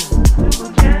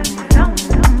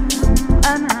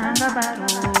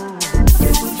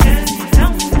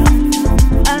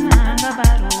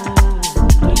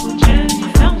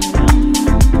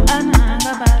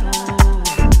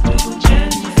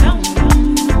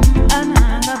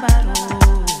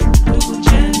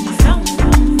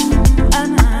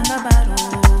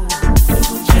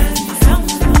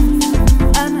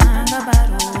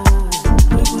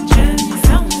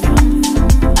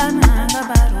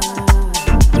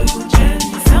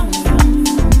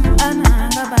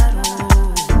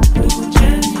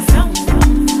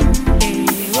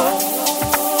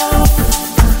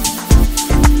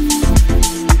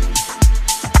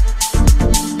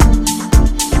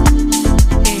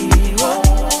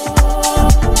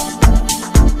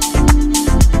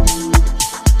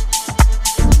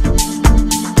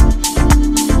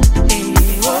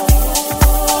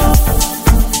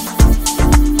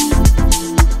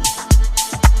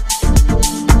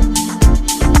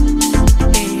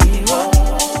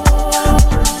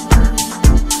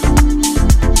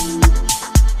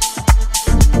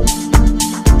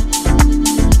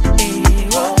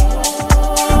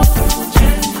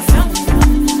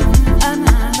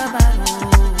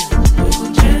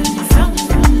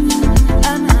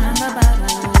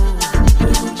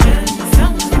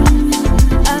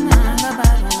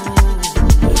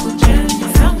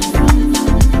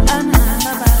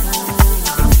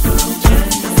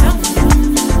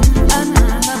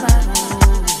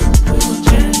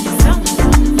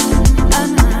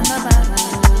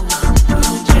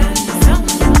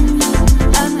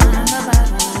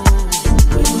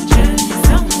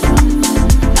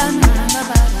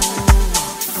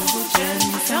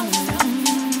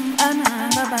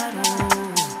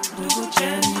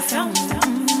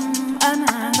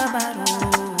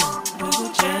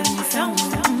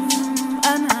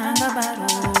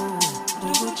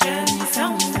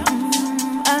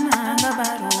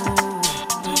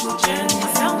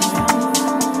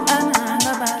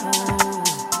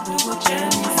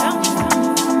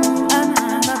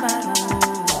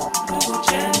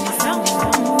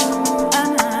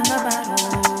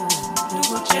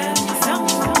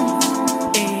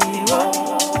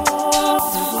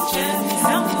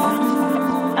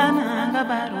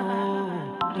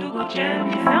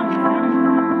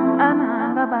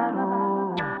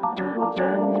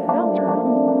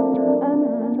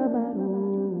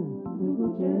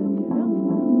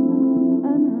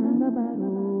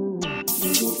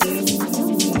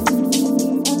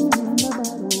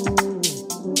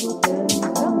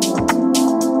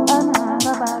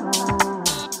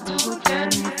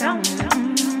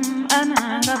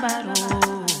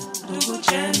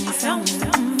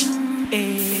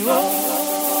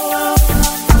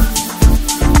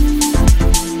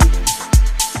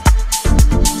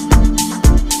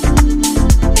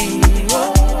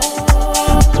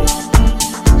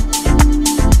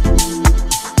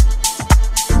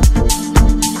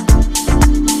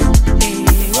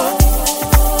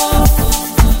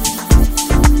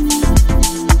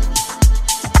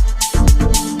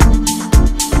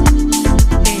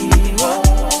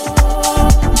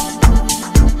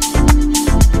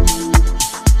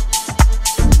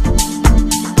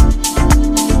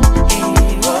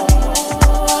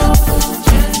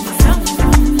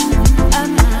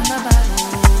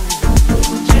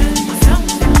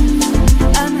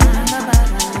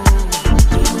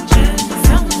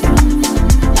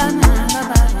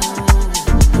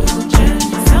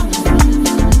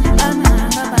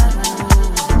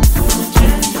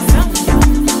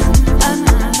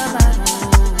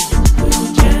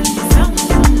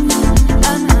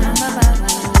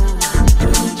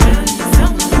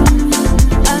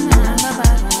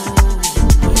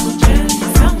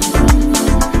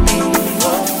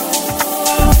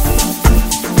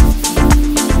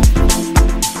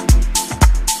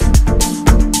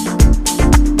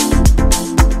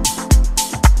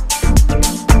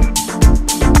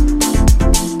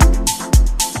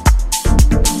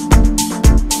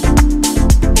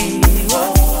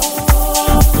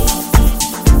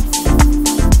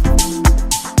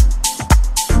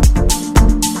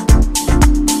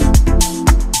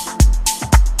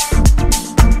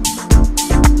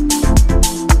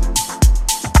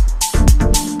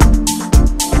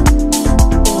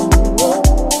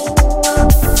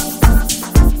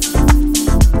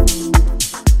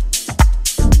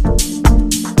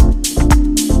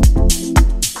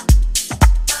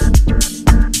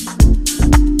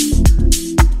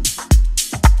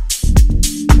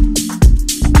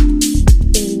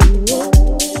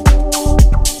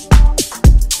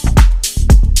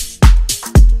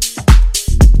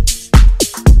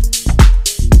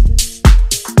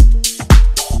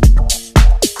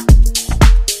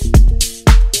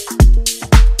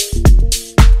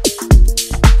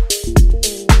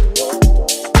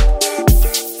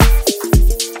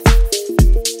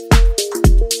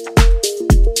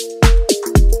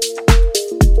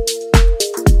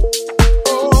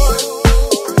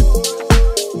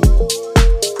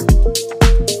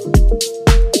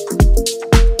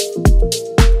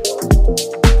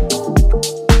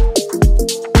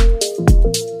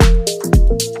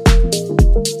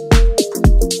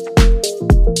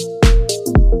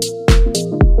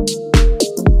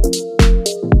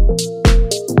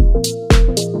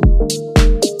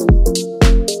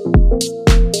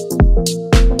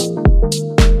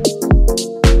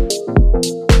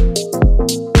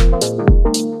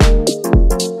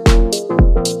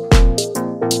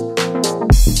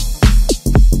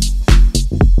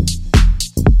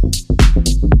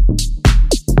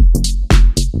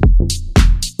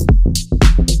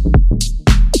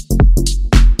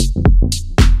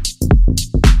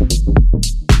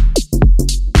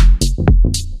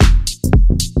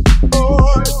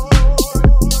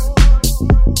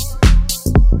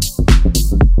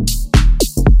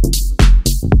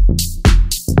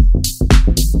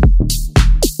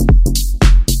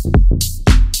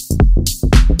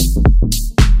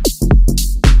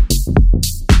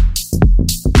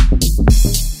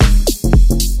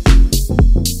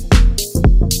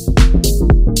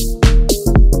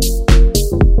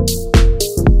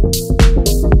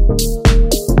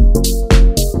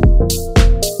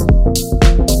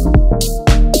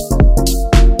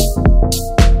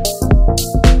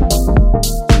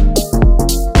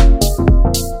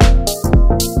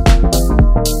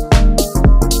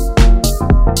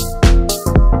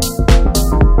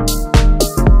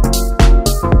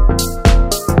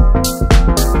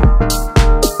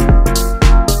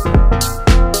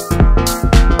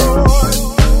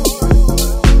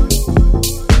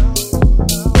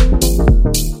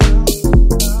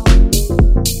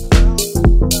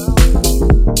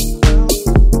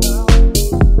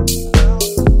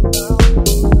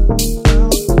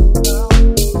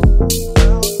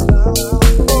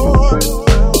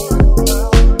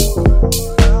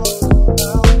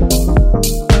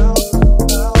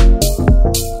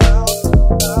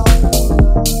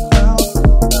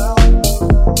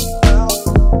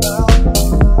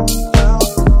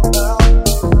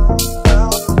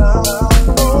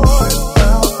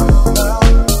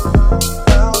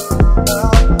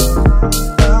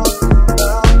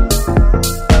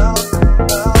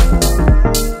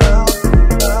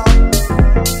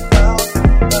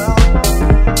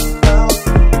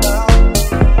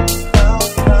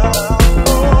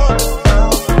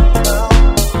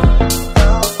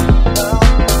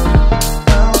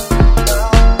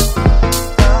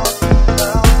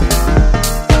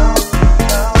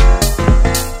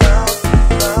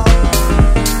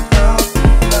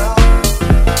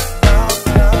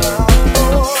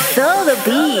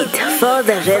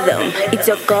 It's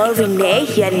your girl Renee.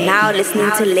 You are now listening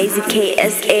to Lazy K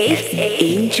SA.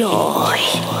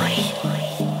 Enjoy.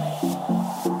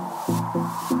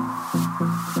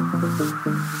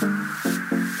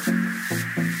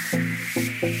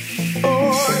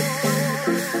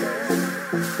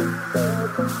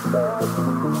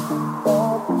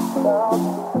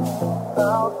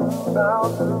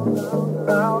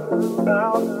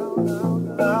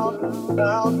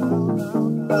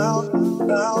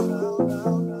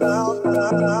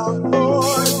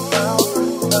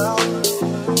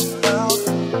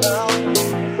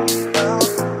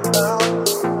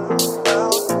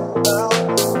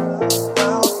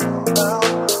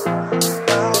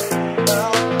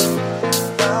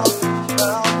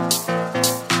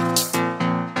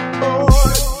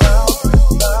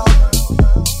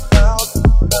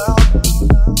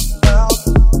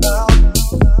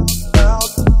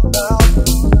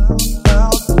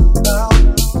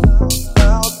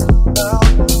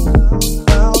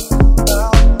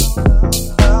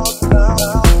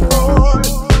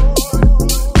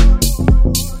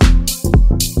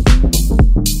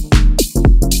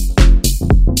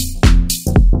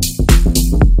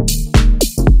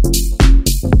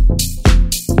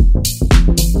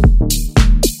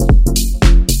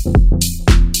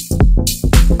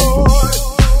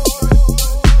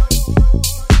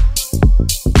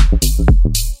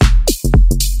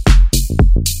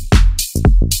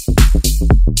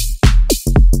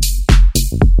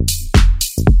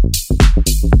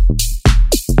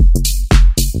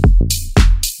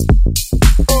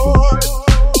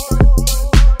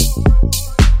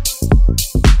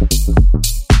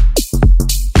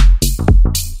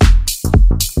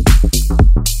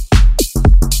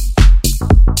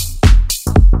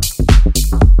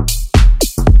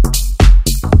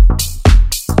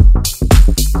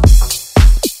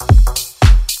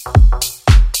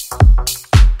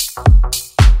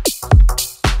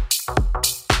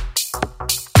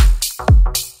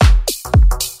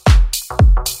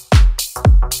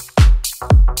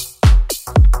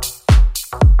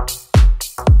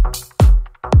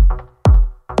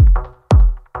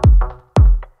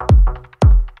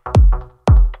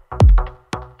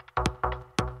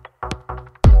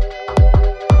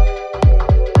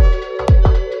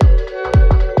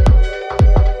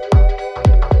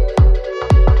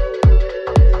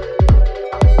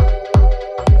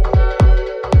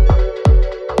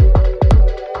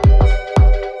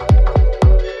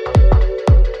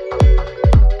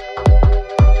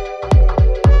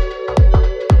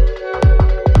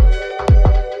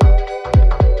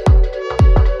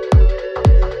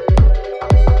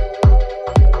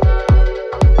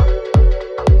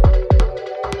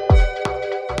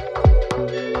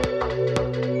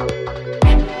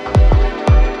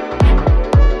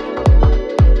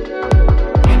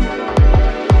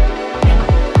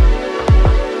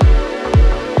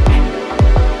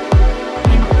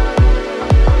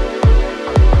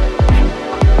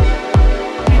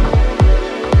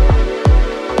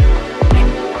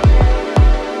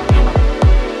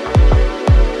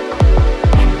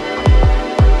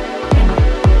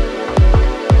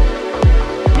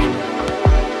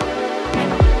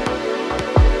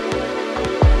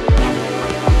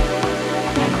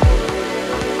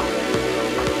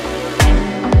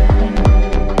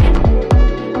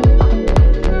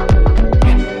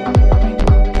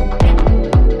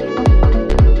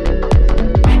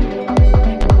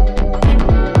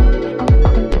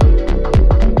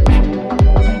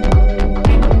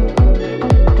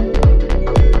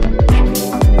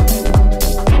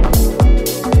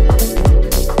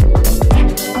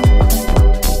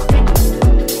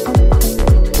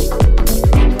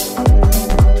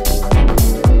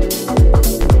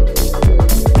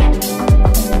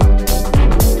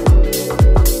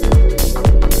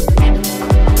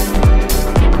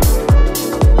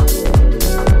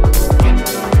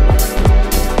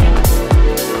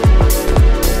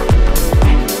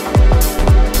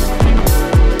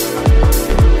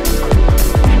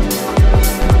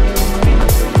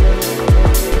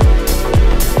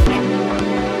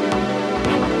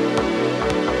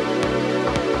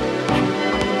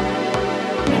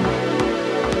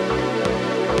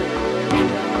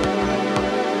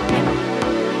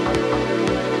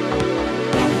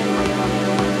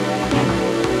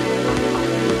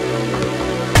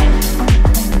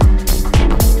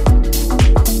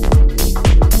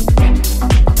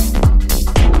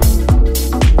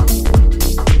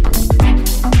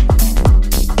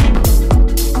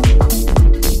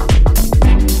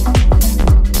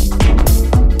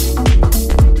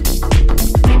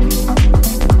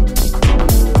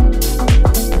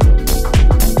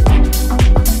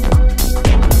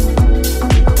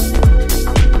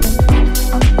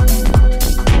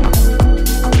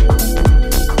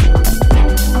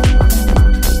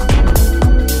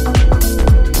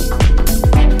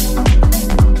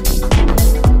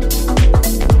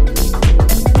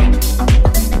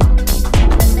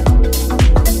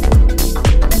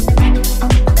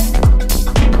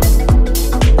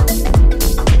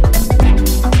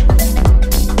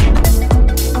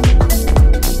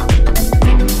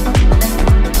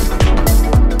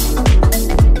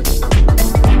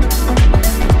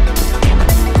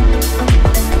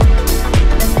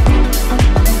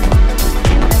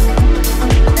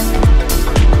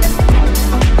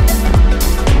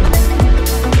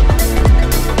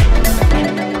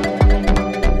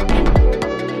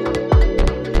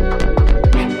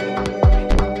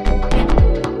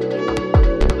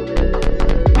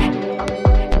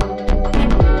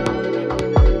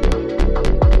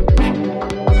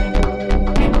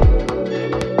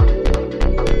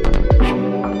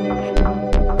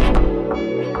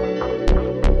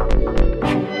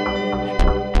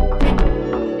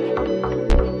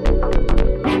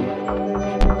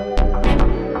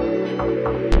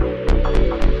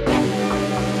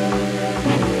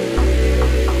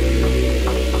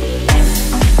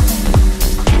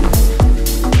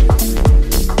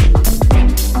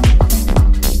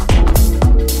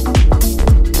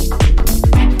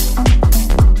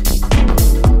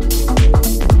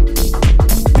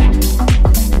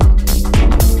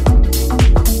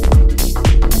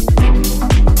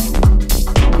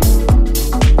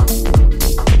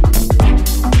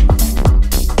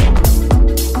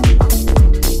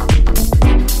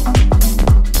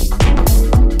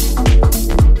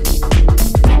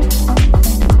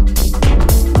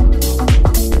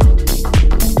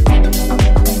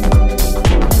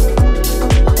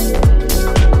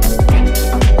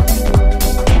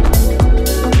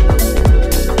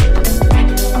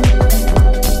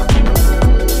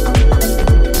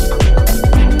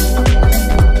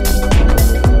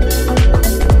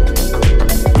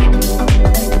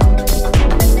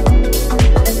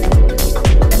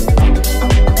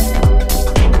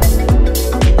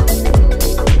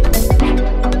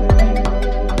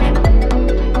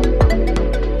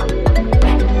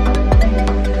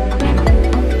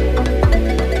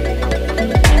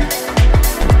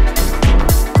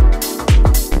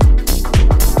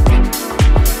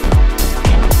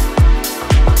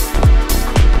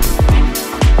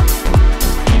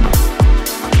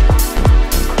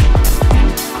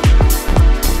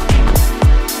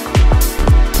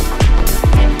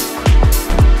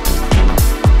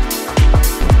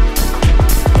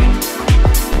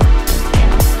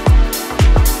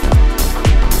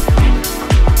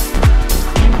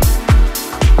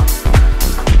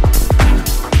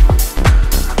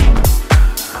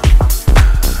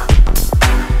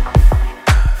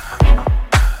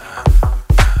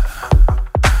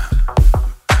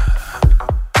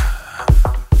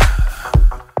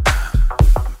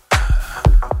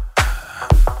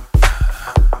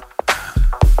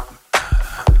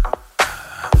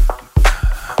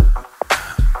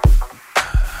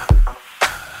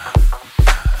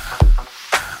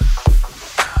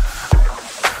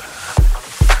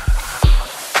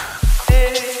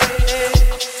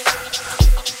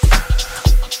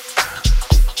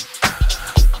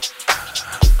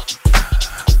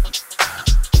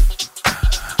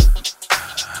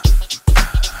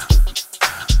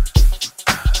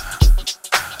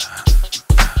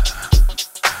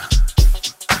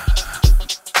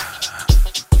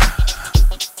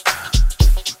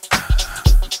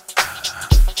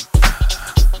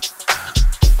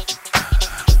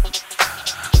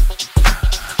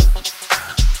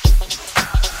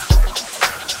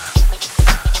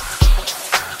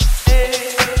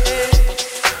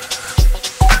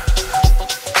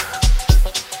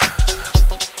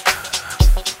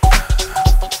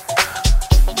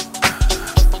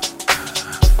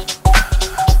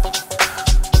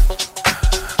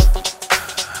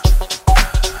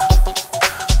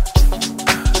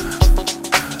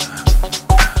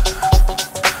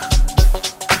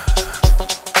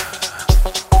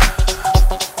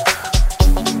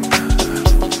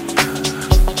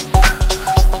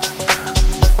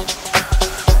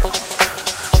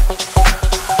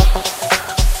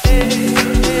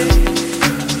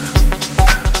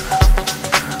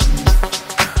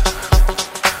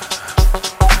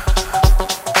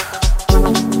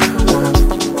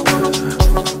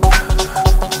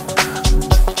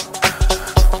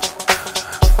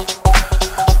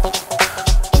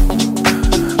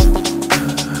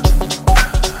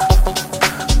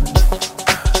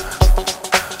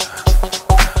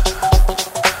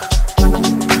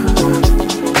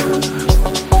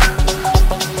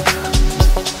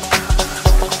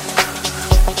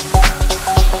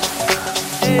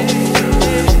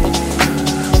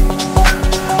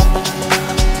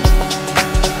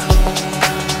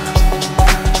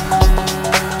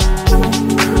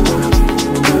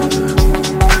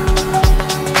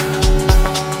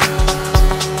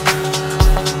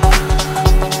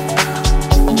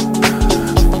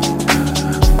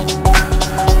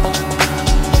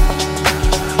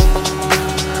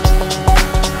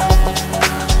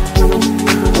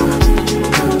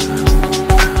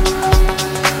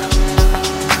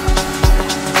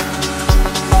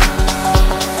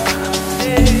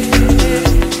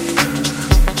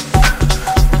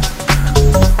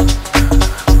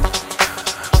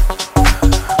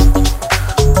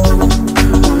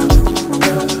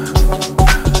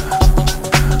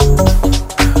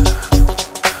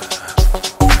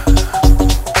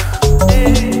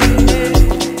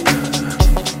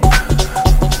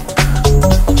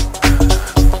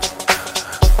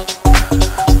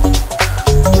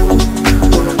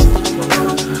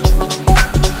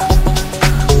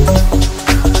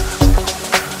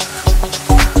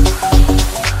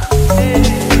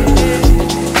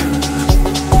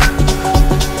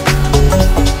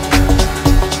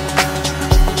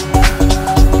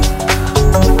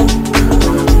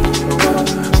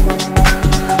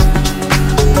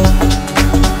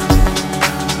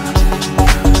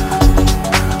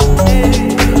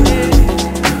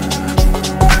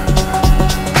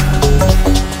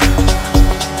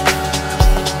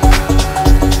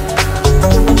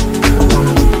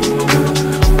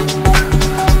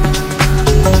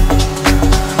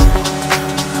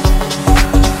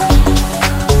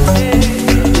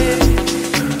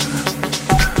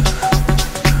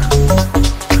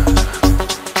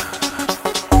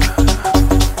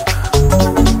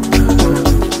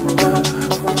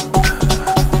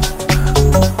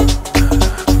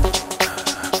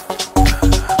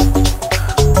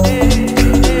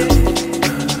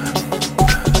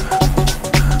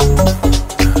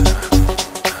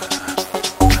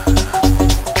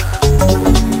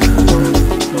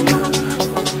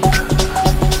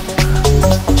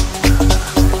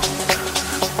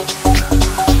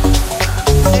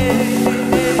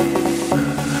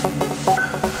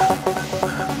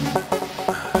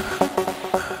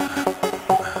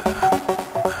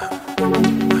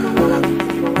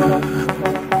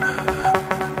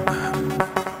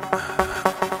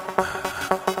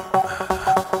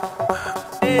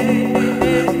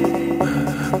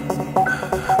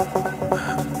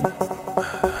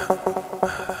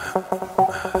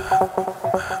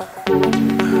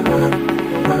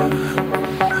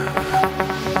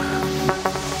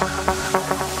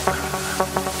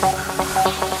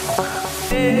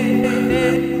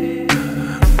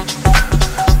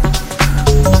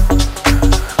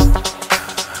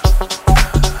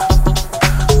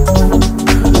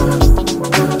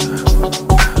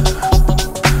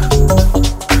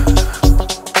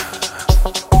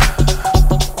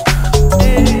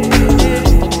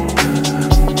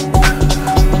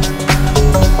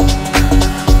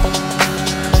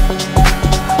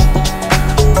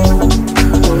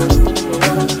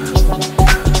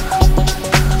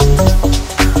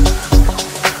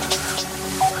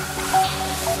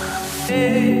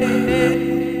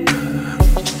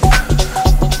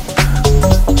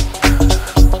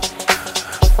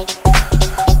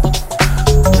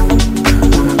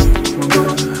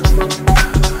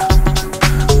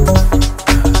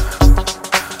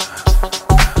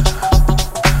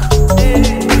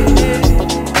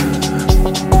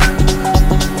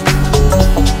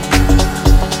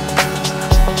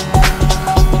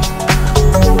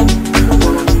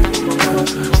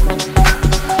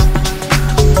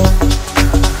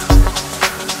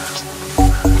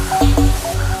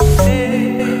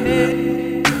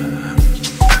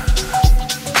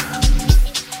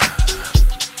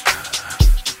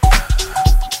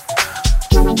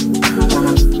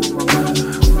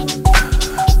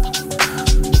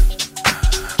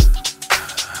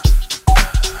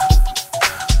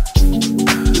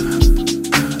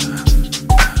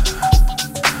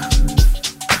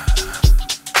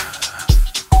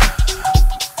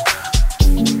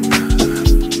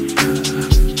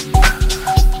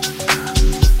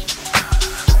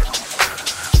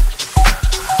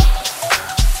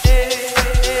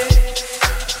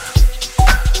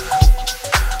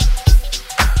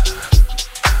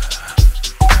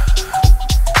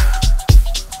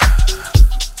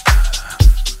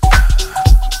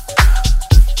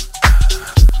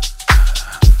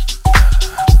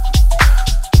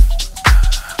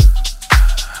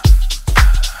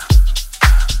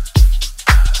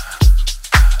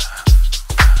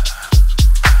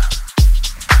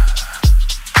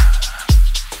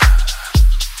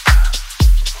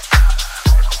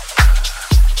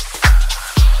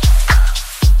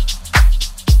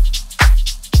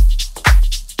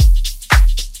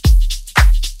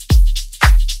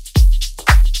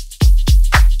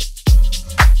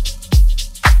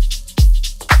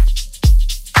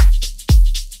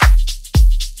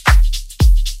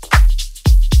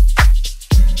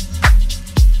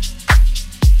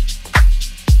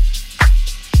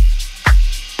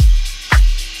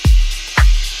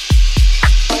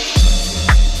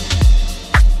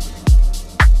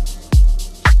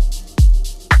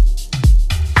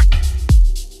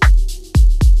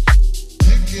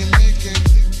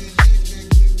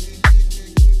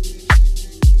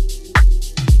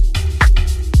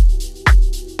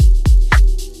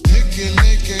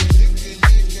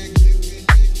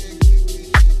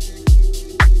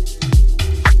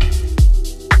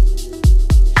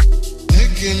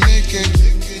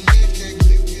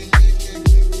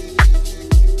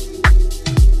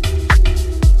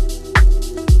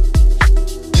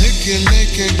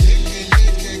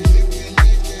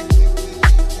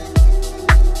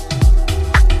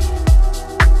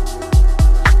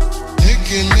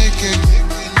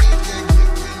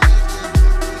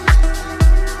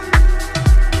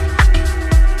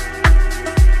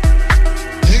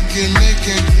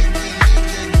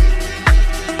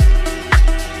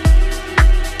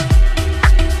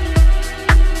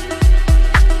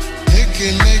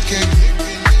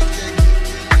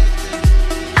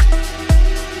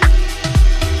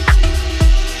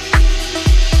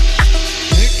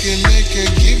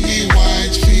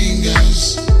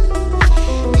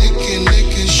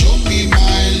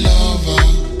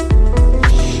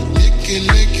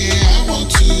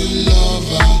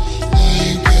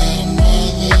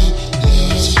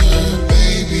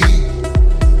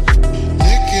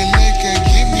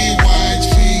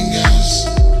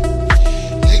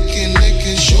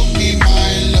 Show me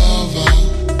my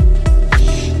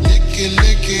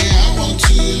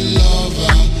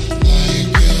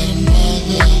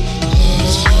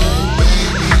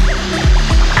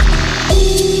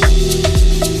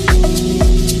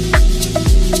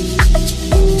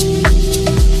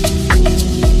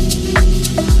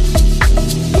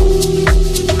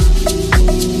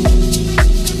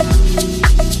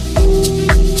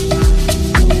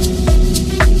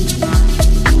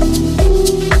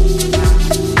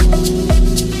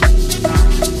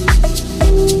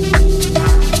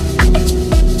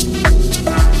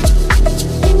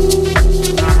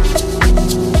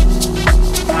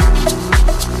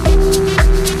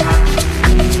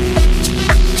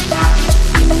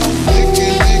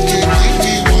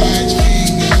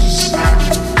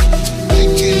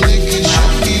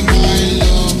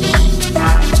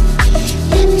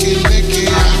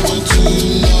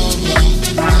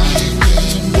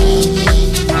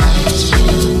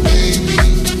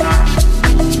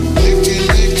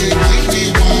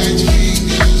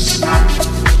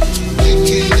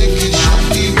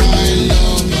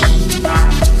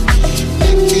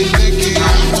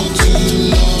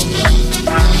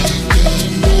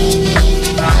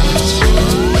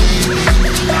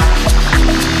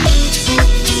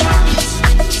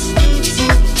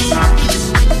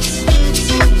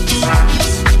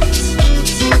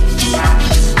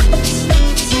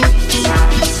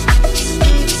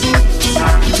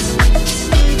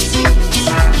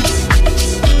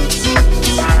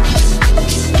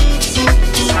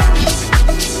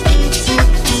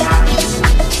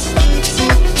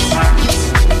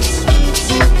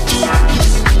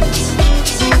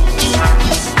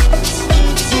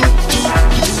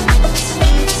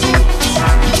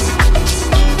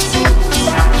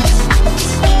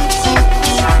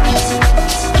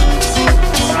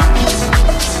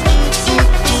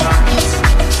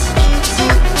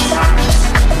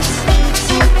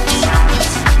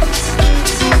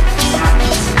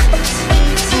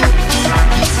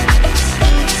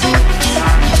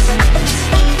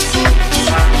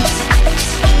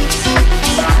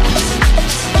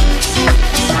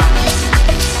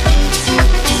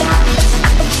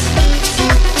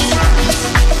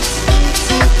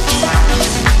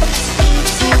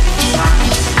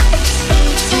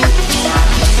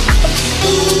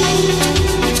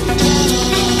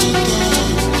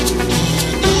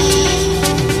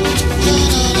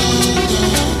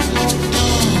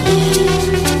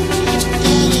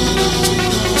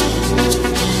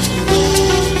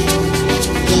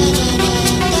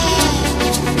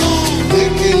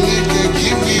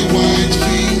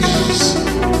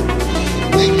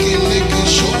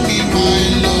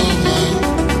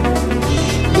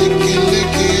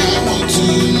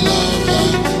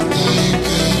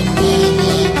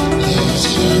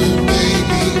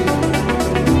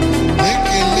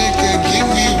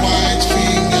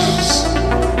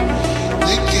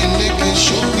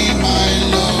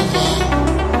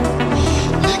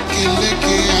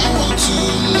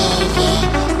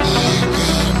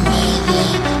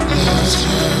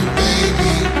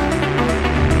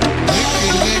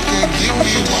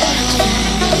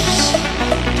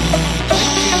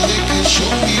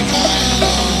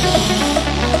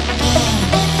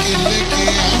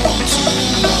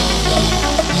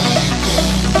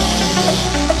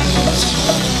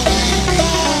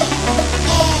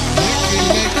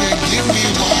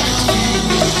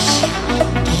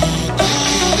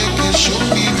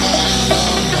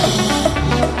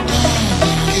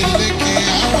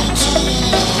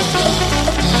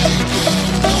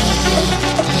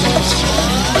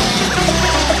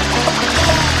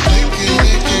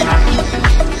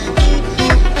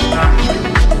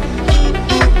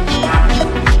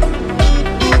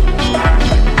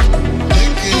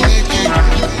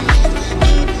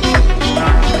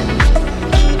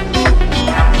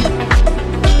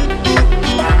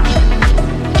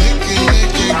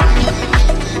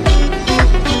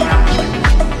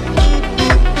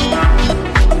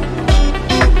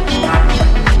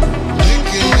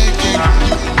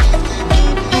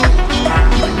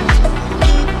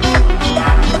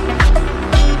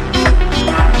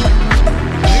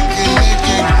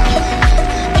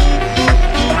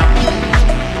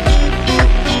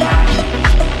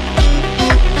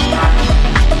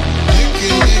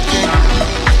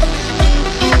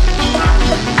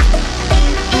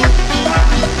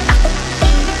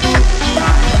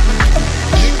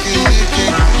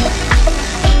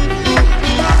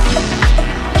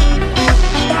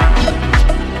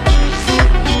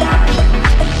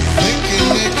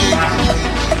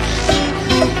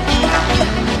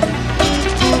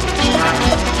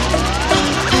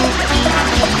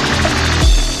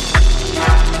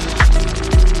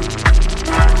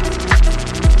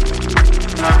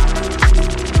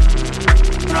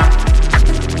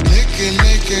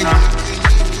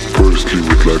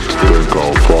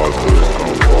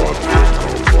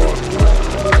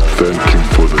thank him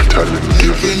for the talent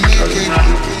given.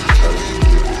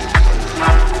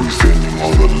 We're sending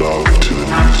all the love to the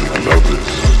music lovers.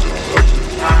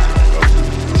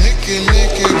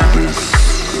 This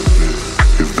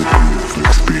is the groove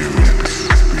experience.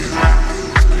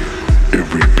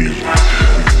 Every beat,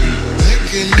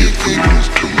 every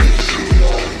instrument,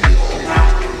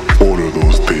 all of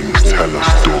those things tell a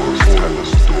story.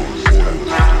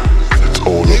 It's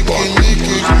all about the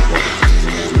music,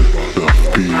 the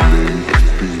feeling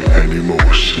and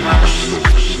emotions.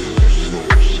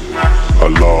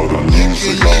 Allow the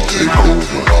music to take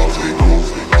over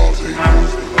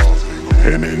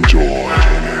and enjoy.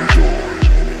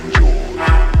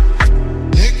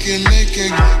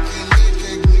 Naked.